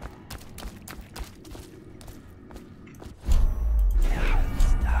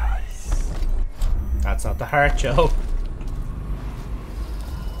 That's not the heart, Joe.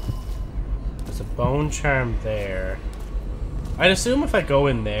 There's a bone charm there. I'd assume if I go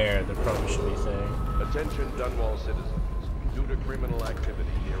in there, there probably should be a thing. Attention Dunwall citizens. Due to criminal activity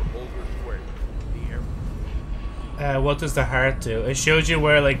near Holger Square, the air... what does the heart do? It shows you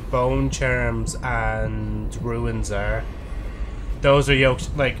where, like, bone charms and ruins are. Those are yokes,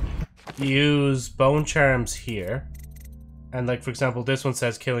 like... you use bone charms here. And like, for example, this one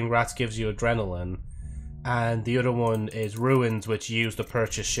says killing rats gives you adrenaline. And the other one is ruins, which you use to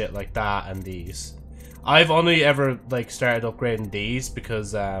purchase shit like that and these. I've only ever like started upgrading these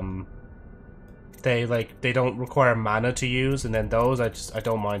because they don't require mana to use, and then those I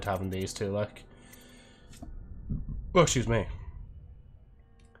don't mind having these too, like. Oh, excuse me.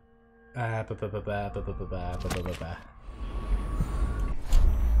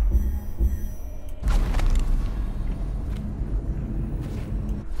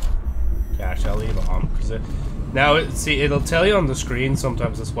 Gosh, I'll leave it on because it'll tell you on the screen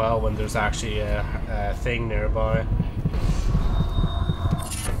sometimes as well when there's actually a thing nearby.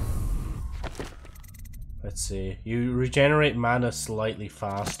 Let's see. You regenerate mana slightly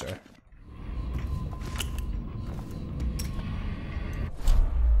faster.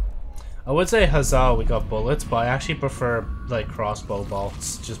 I would say huzzah, we got bullets, but I actually prefer like crossbow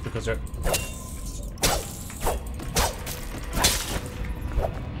bolts just because they're.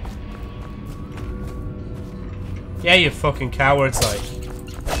 Yeah, you fucking cowards, like.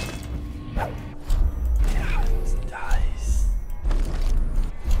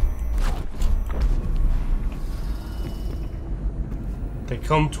 They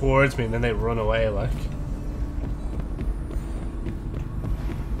come towards me and then they run away, like.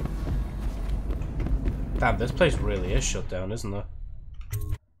 Damn, this place really is shut down, isn't it?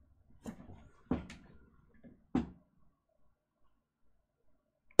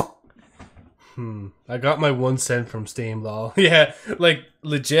 I got my 1 cent from Steam, lol. Yeah, like,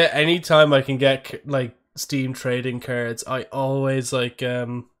 legit, anytime I can get, like, Steam trading cards, I always, like,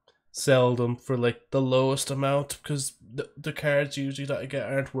 sell them for, like, the lowest amount, because the cards usually that I get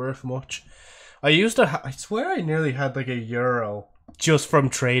aren't worth much. I swear I nearly had, like, €1 just from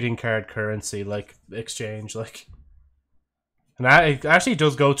trading card currency, like, exchange, like. And that, it actually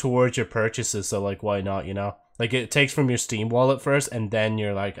does go towards your purchases, so, like, why not, you know? Like, it takes from your Steam wallet first, and then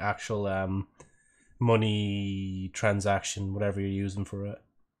your, like, actual, money transaction, whatever you're using for it.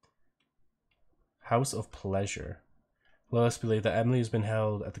 House of Pleasure. Lois believed that Emily has been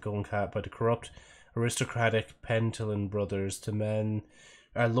held at the Golden Cat by the corrupt, aristocratic Pendleton brothers to men.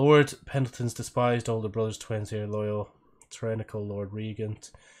 Lord Pendleton's despised older brothers, twins here, loyal, tyrannical Lord Regent.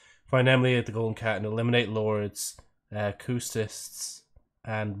 Find Emily at the Golden Cat and eliminate Lords, Custis,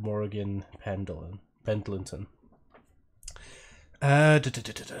 and Morgan Pendleton.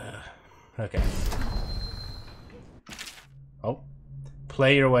 Okay. Oh.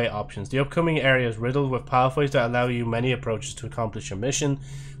 Play your way options. The upcoming area is riddled with pathways that allow you many approaches to accomplish your mission.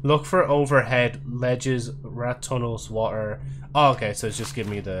 Look for overhead ledges, rat tunnels, water. Oh, okay, so it's just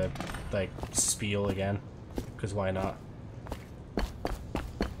giving me the, like, spiel again. Because why not?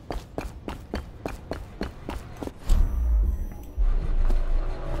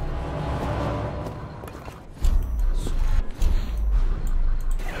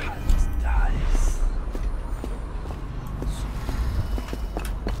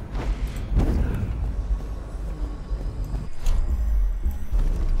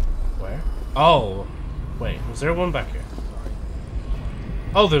 Oh, wait, was there one back here?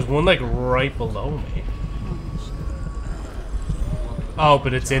 Oh, there's one like right below me. Oh,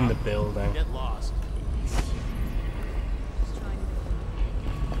 but it's in the building. Get lost.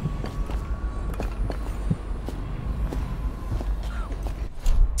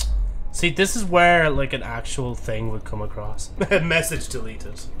 See, this is where like an actual thing would come across. Message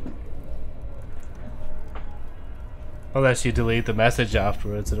deleted. Unless you delete the message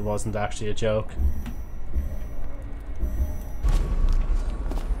afterwards and it wasn't actually a joke.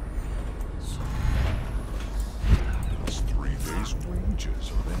 These 3 days'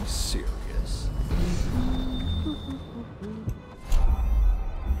 wages are they serious?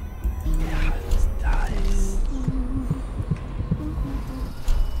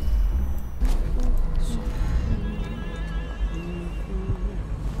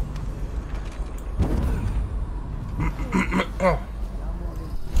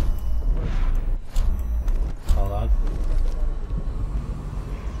 Hold on.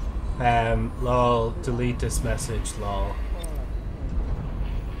 Lol, delete this message, lol.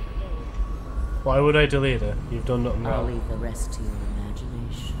 Why would I delete it? You've done nothing wrong. I'll leave the rest to your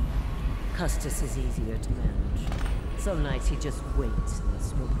imagination. Custis is easier to manage. Some nights he just waits in the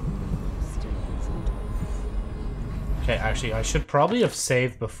smoking room, still isn't. Okay, actually, I should probably have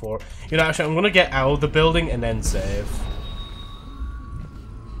saved before. You know, actually, I'm gonna get out of the building and then save.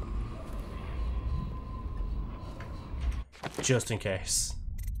 Just in case.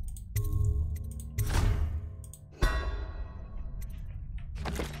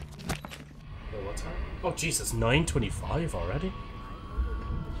 Wait, what's that? Oh, Jesus, 9:25 already?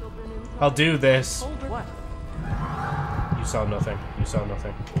 I'll do this. What? You saw nothing. You saw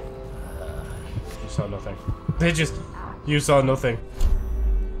nothing. You saw nothing. They just... You saw nothing.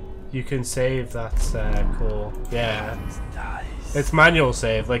 You can save, that's cool. Yeah. It's manual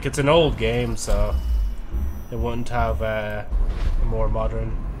save. Like, it's an old game, so... It wouldn't have a more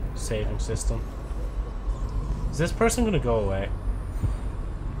modern saving system. Is this person gonna go away?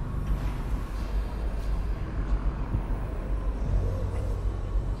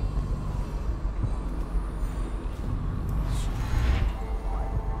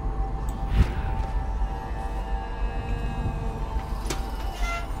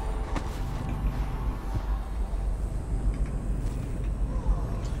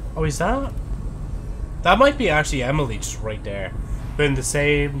 Oh, is that? That might be actually Emily just right there. But in the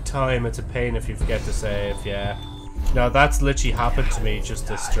same time, it's a pain if you forget to save, yeah. No, that's literally happened to me just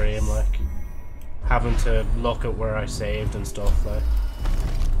this stream, like. Having to look at where I saved and stuff, like.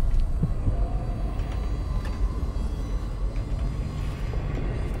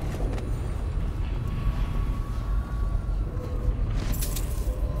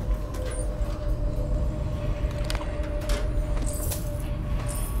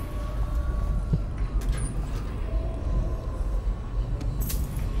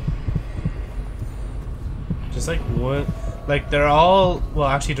 Like one, like they're all, well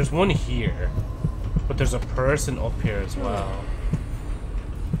actually there's one here, but there's a person up here as well.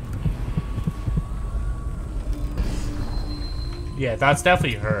 Yeah, that's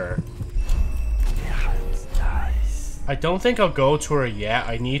definitely her. I don't think I'll go to her yet.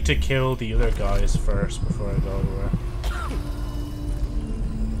 I need to kill the other guys first before I go to her.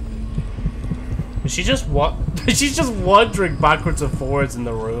 Is she just she's just wandering backwards and forwards in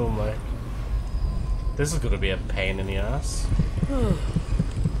the room, like. This is gonna be a pain in the ass.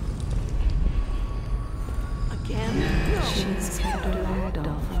 Again? She's kept a rag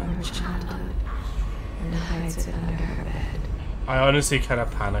doll from her childhood and hides it under her bed. I honestly kind of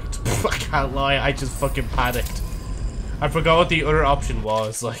panicked. I can't lie, I just fucking panicked. I forgot what the other option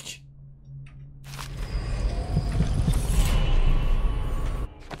was, like.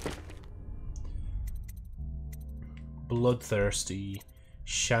 Bloodthirsty.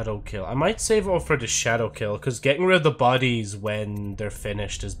 Shadow kill. I might save it for the shadow kill, because getting rid of the bodies when they're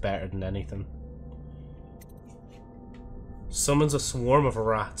finished is better than anything. Summons a swarm of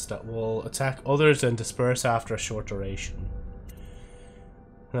rats that will attack others and disperse after a short duration.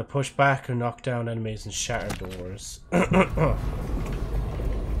 And then push back or knock down enemies and shatter doors.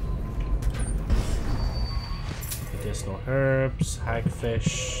 Medicinal herbs,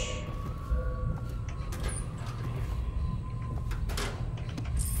 hagfish.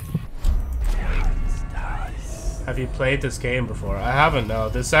 Have you played this game before? I haven't, no.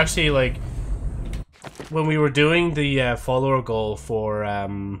 This actually, like, when we were doing the follower goal for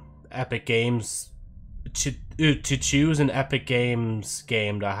Epic Games, to choose an Epic Games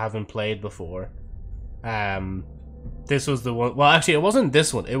game that I haven't played before, this was the one. Well, actually, it wasn't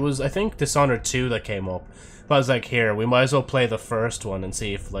this one. It was, I think, Dishonored 2 that came up. But I was like, here, we might as well play the first one and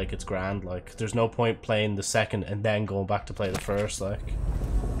see if, like, it's grand. Like, there's no point playing the second and then going back to play the first, like.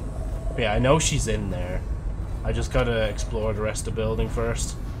 But yeah, I know she's in there. I just gotta explore the rest of the building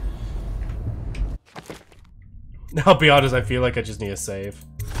first. I'll be honest, I feel like I just need a save.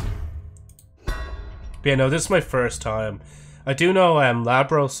 But yeah, no, this is my first time. I do know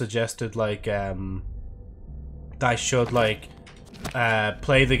Labro suggested, like, that I should, like,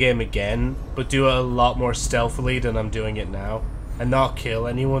 play the game again, but do it a lot more stealthily than I'm doing it now. And not kill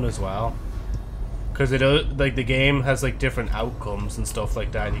anyone as well. Because it, like, the game has, like, different outcomes and stuff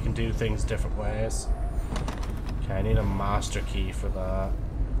like that. You can do things different ways. Okay, I need a master key for that.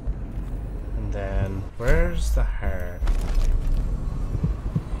 And then, where's the heart?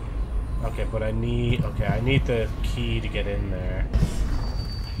 Okay, but I need the key to get in there.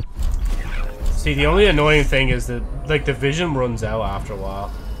 See, the only annoying thing is that, like, the vision runs out after a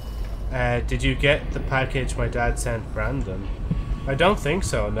while. Did you get the package my dad sent Brandon? I don't think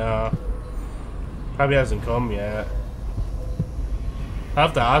so, no. Probably hasn't come yet. I'll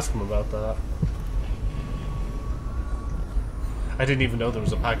have to ask him about that. I didn't even know there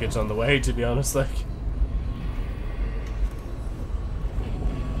was a package on the way, to be honest, like.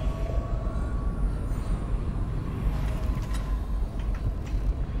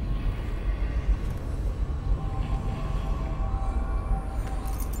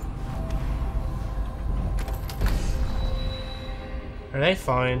 Are they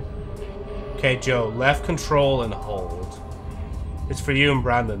fine? Okay, Joe, left control and hold. It's for you and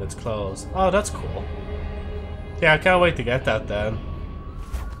Brandon, it's closed. Oh, that's cool. Yeah, I can't wait to get that then.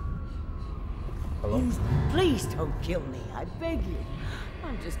 Hello? Please don't kill me, I beg you.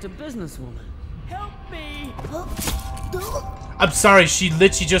 I'm just a businesswoman. Help me! I'm sorry, she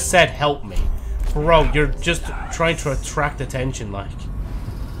literally just said help me. Bro, you're just trying to attract attention, like.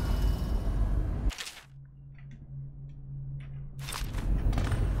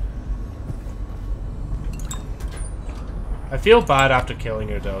 I feel bad after killing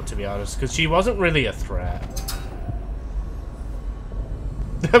her though, to be honest, because she wasn't really a threat.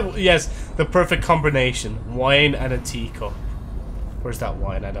 Yes, the perfect combination. Wine and a teacup. Where's that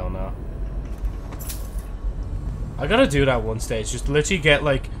wine? I don't know. I gotta do that one stage. Just literally get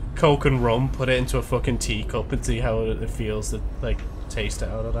like Coke and rum, put it into a fucking teacup and see how it feels to like taste it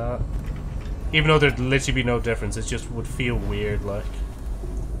out of that. Even though there'd literally be no difference, it just would feel weird, like.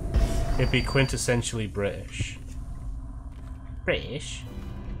 It'd be quintessentially British. British?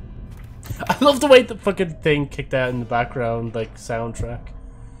 I love the way the fucking thing kicked out in the background, like, soundtrack.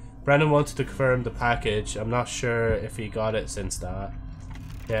 Brandon wanted to confirm the package. I'm not sure if he got it since that.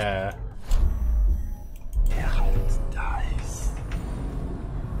 Yeah. Yeah,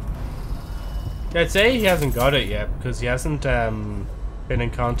 I'd say he hasn't got it yet, because he hasn't been in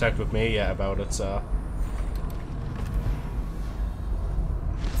contact with me yet about it, so...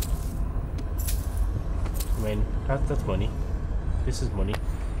 I mean, that's money. This is money.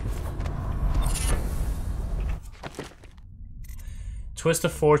 Twist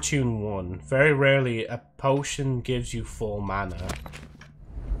of Fortune 1. Very rarely a potion gives you full mana.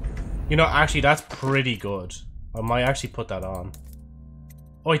 You know, actually, that's pretty good. I might actually put that on.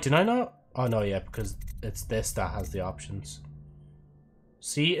 Oh, wait, did I not? Oh, no, yeah, because it's this that has the options.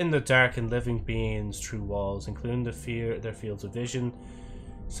 See in the dark and living beings through walls, including their fields of vision.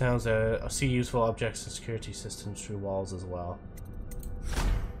 Sounds see useful objects and security systems through walls as well.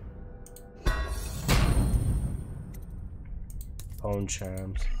 Bone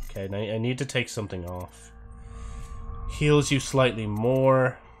charms. Okay, now I need to take something off. Heals you slightly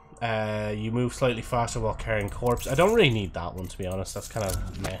more. You move slightly faster while carrying corpse. I don't really need that one, to be honest. That's kind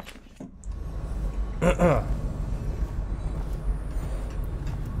of meh.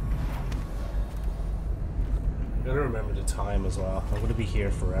 Gotta remember the time as well. I'm gonna be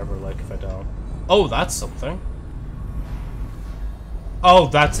here forever, like, if I don't. Oh, that's something. Oh,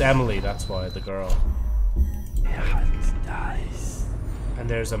 that's Emily, that's why, the girl. Yeah, it's nice. And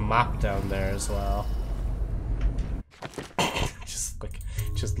there's a map down there as well.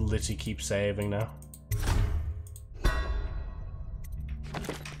 just literally keep saving now.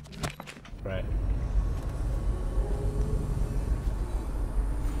 Right.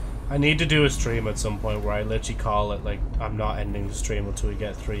 I need to do a stream at some point where I literally call it, like, I'm not ending the stream until we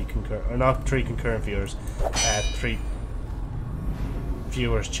get 3 concurrent, or not 3 concurrent viewers, 3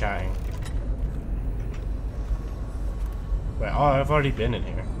 viewers chatting. Wait, oh, I've already been in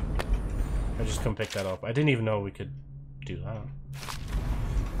here. I just couldn't pick that up. I didn't even know we could do that.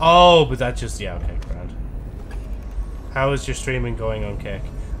 Oh, but that just, yeah, okay, grand. How is your streaming going on Kick?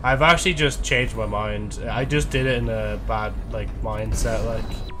 I've actually just changed my mind. I just did it in a bad, like, mindset, like.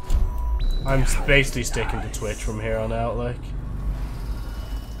 I'm basically sticking to Twitch from here on out, like.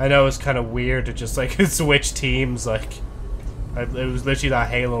 I know it's kind of weird to just, like, switch teams, like. It was literally that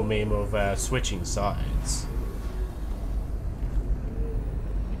Halo meme of switching sides.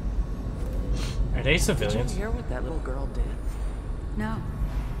 Are they civilians? Did you hear what that little girl did? No.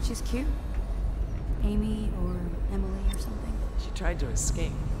 She's cute. Amy or Emily or something. She tried to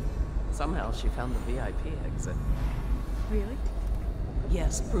escape. Somehow she found the VIP exit. Really?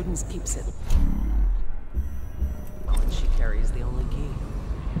 Yes, Prudence keeps it. Oh, and she carries the only key.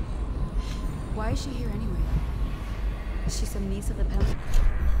 Why is she here anyway? Is she some niece of the Pelican?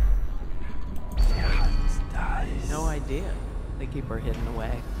 No idea. They keep her hidden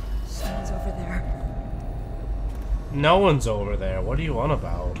away. Someone's over there. No one's over there. What are you on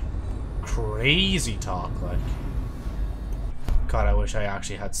about? Crazy talk, like. God, I wish I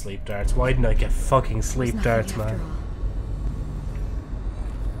actually had sleep darts. Why didn't I get fucking sleep darts, man?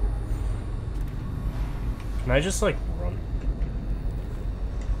 Can I just, like, run?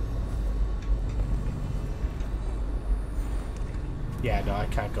 Yeah, no, I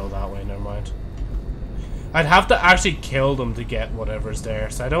can't go that way, never mind. I'd have to actually kill them to get whatever's there,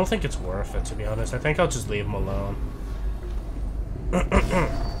 so I don't think it's worth it, to be honest. I think I'll just leave them alone.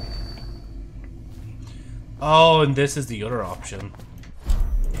 Oh, and this is the other option.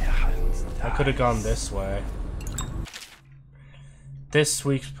 I could have gone this way. This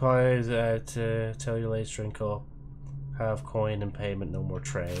week's prize, to tell you late drink up. Have coin and payment, no more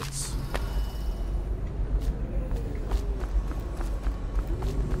trades.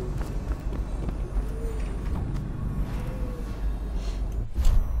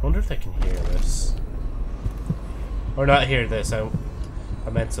 I wonder if they can hear this. Or not hear this. I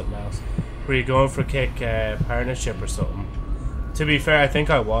meant something else. Were you going for kick partnership or something? To be fair, I think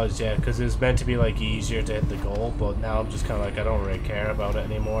I was, yeah, because it was meant to be like easier to hit the goal, but now I'm just kind of like, I don't really care about it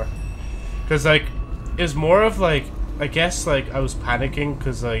anymore. Because like, it's more of like, I guess like I was panicking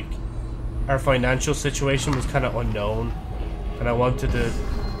because like our financial situation was kind of unknown, and I wanted to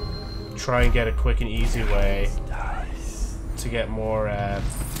try and get a quick and easy way to get more,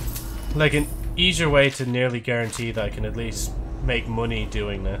 like an easier way to nearly guarantee that I can at least make money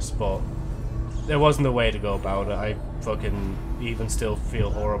doing this, but there wasn't a way to go about it. I fucking even still feel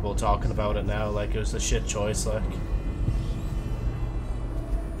horrible talking about it now, like it was a shit choice, like.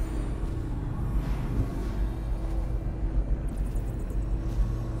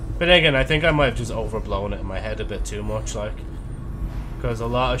 But again, I think I might have just overblown it in my head a bit too much, like, because a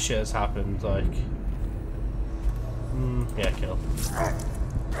lot of shit has happened, like, yeah, kill.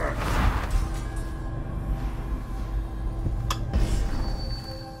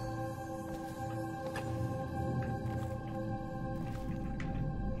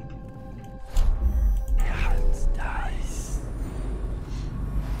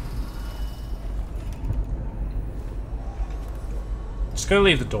 Just gonna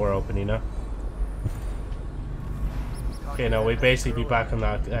leave the door open, you know? Okay, now we basically be back on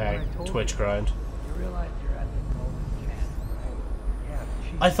that Twitch grind.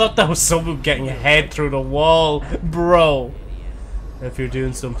 I thought that was someone getting a head through the wall, bro! If you're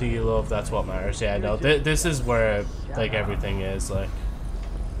doing something you love, that's what matters. Yeah, no, this is where, like, everything is, like...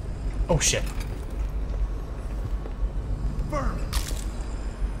 Oh, shit.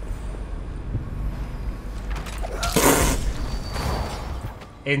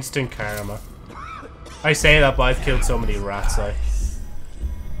 Instant karma. I say that, but I've killed so many rats, like.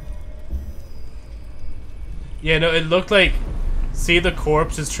 Yeah, no, it looked like... See the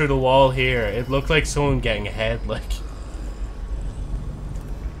corpses through the wall here? It looked like someone getting a head, like.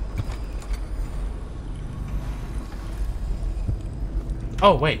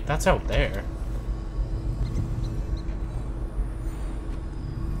 Oh, wait, that's out there.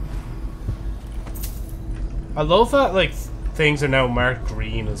 I love that, like, things are now marked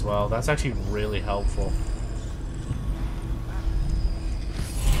green as well. That's actually really helpful.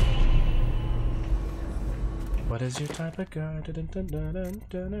 What is your type of girl?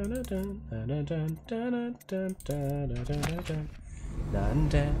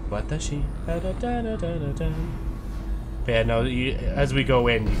 What does she? Yeah, no, as we go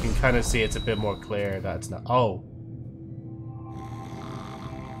in, you can kind of see it's a bit more clear that it's not. Oh.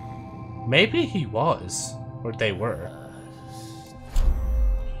 Maybe he was. Or they were.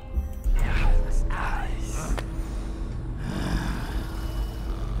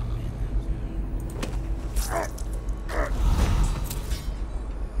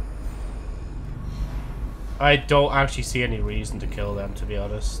 I don't actually see any reason to kill them, to be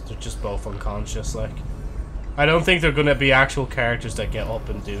honest. They're just both unconscious, like. I don't think they're gonna be actual characters that get up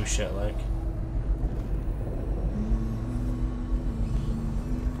and do shit, like.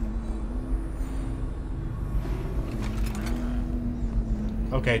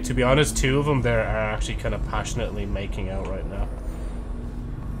 Okay, to be honest, two of them there are actually kind of passionately making out right now.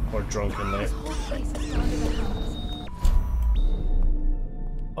 Or drunkenly.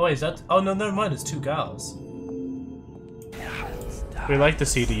 Oh wait, is that... Oh no, never mind, it's two gals. We like to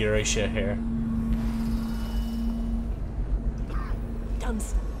see the Yuri shit here.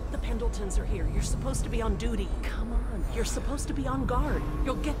 Duns, the Pendletons are here. You're supposed to be on duty. Come on, you're supposed to be on guard.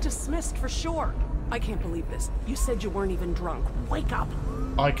 You'll get dismissed for sure. I can't believe this. You said you weren't even drunk. Wake up.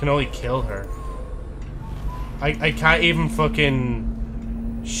 I can only kill her. I can't even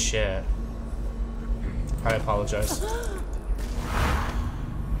fucking... Shit. I apologize.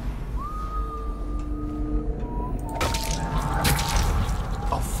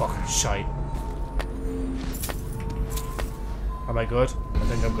 Oh, fucking shite. Am I good? I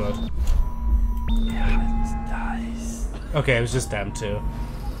think I'm good. Okay, it was just them two.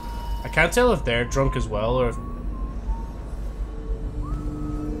 I can't tell if they're drunk as well, or if...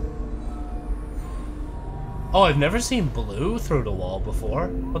 Oh, I've never seen blue through the wall before.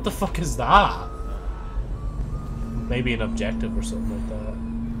 What the fuck is that? Maybe an objective or something like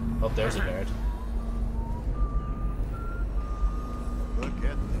that. Oh, there's a guard. Look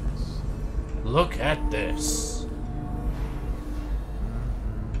at this. Look at this.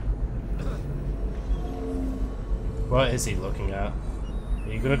 What is he looking at?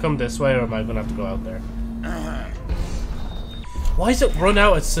 Are you gonna come this way, or am I gonna have to go out there? Why is it run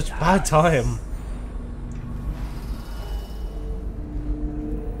out at such bad time?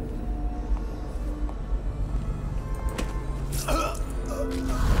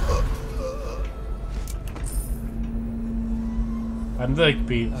 like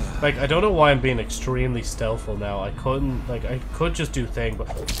be like I don't know why I'm being extremely stealthful now. I couldn't like I could just do thing, but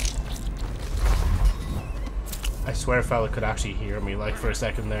I swear fella could actually hear me like for a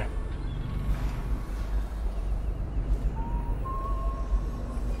second there.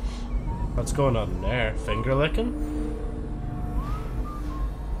 What's going on in there? Finger licking?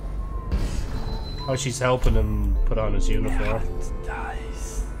 Oh, she's helping him put on his uniform.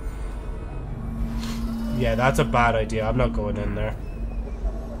 Yeah, that's a bad idea. I'm not going in there.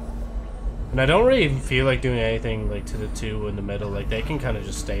 And I don't really even feel like doing anything like to the two in the middle. Like they can kind of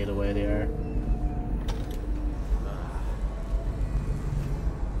just stay the way they are.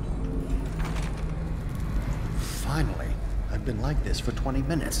 Finally, I've been like this for 20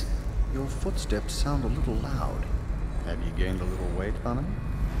 minutes. Your footsteps sound a little loud. Have you gained a little weight on them?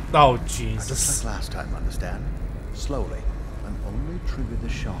 Oh, Jesus. Just like last time, understand? Slowly, and only trigger the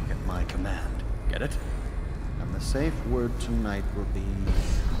shock at my command. Get it? And the safe word tonight will be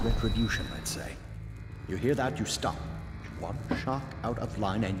retribution, let's say. You hear that, you stop. One shock out of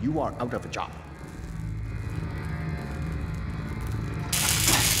line and you are out of a job.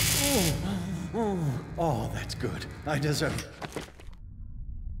 Oh, that's good. I deserve it.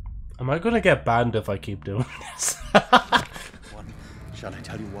 Am I gonna get banned if I keep doing this? Shall I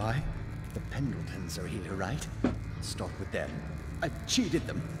tell you why? The Pendletons are here, right? I'll start with them. I've cheated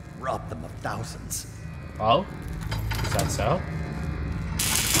them, robbed them of thousands. Oh? Is that so?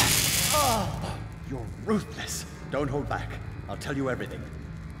 Oh, you're ruthless. Don't hold back. I'll tell you everything.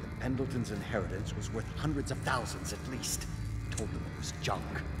 The Pendletons' inheritance was worth hundreds of thousands at least. Told them it was junk.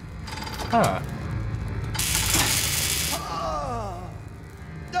 Huh.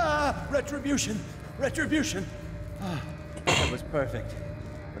 Retribution! Retribution! That was perfect.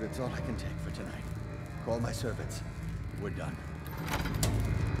 But it's all I can take for tonight. Call my servants. We're done.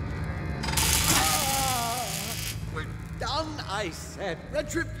 We're done, I said.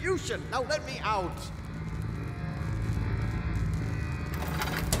 Retribution! Now let me out!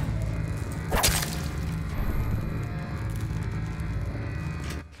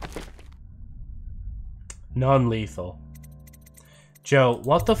 Non-lethal. Joe,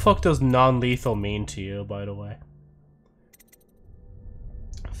 what the fuck does non-lethal mean to you, by the way?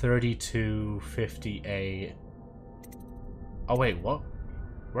 3258. Oh wait, what?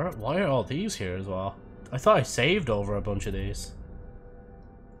 Why are all these here as well? I thought I saved over a bunch of these.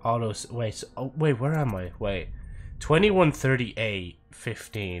 Autos. Wait. Oh wait. Where am I? Wait. 21, 38,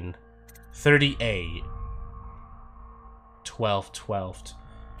 15, 38, 12, 12.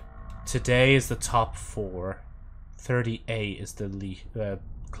 Today is the top 4. 38 is the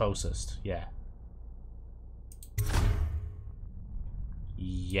closest. Yeah.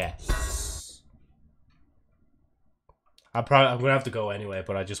 Yes. I'm gonna have to go anyway,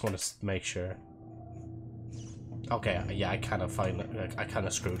 but I just want to make sure. Okay, yeah, I kind of find it. Like, I kind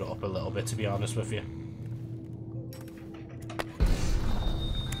of screwed it up a little bit, to be honest with you.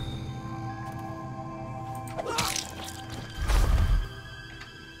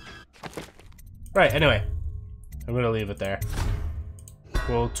 Right. Anyway, I'm gonna leave it there.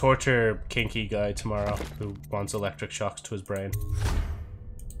 We'll torture kinky guy tomorrow who wants electric shocks to his brain.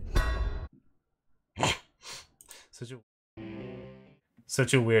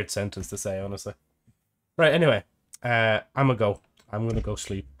 Such a weird sentence to say, honestly. Right, anyway. I'm gonna go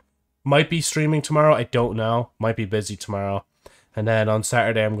sleep. Might be streaming tomorrow, I don't know. Might be busy tomorrow. And then on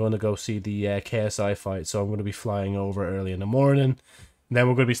Saturday I'm going to go see the KSI fight, so I'm going to be flying over early in the morning. And then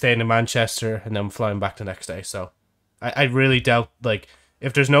we're going to be staying in Manchester, and then flying back the next day. So I really doubt, like,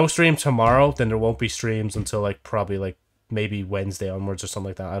 if there's no stream tomorrow, then there won't be streams until, like, probably, like, maybe Wednesday onwards or something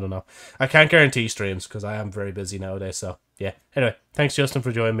like that. I don't know. I can't guarantee streams because I am very busy nowadays. So, yeah. Anyway, thanks, Justin,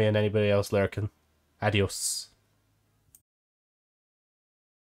 for joining me and anybody else lurking. Adios.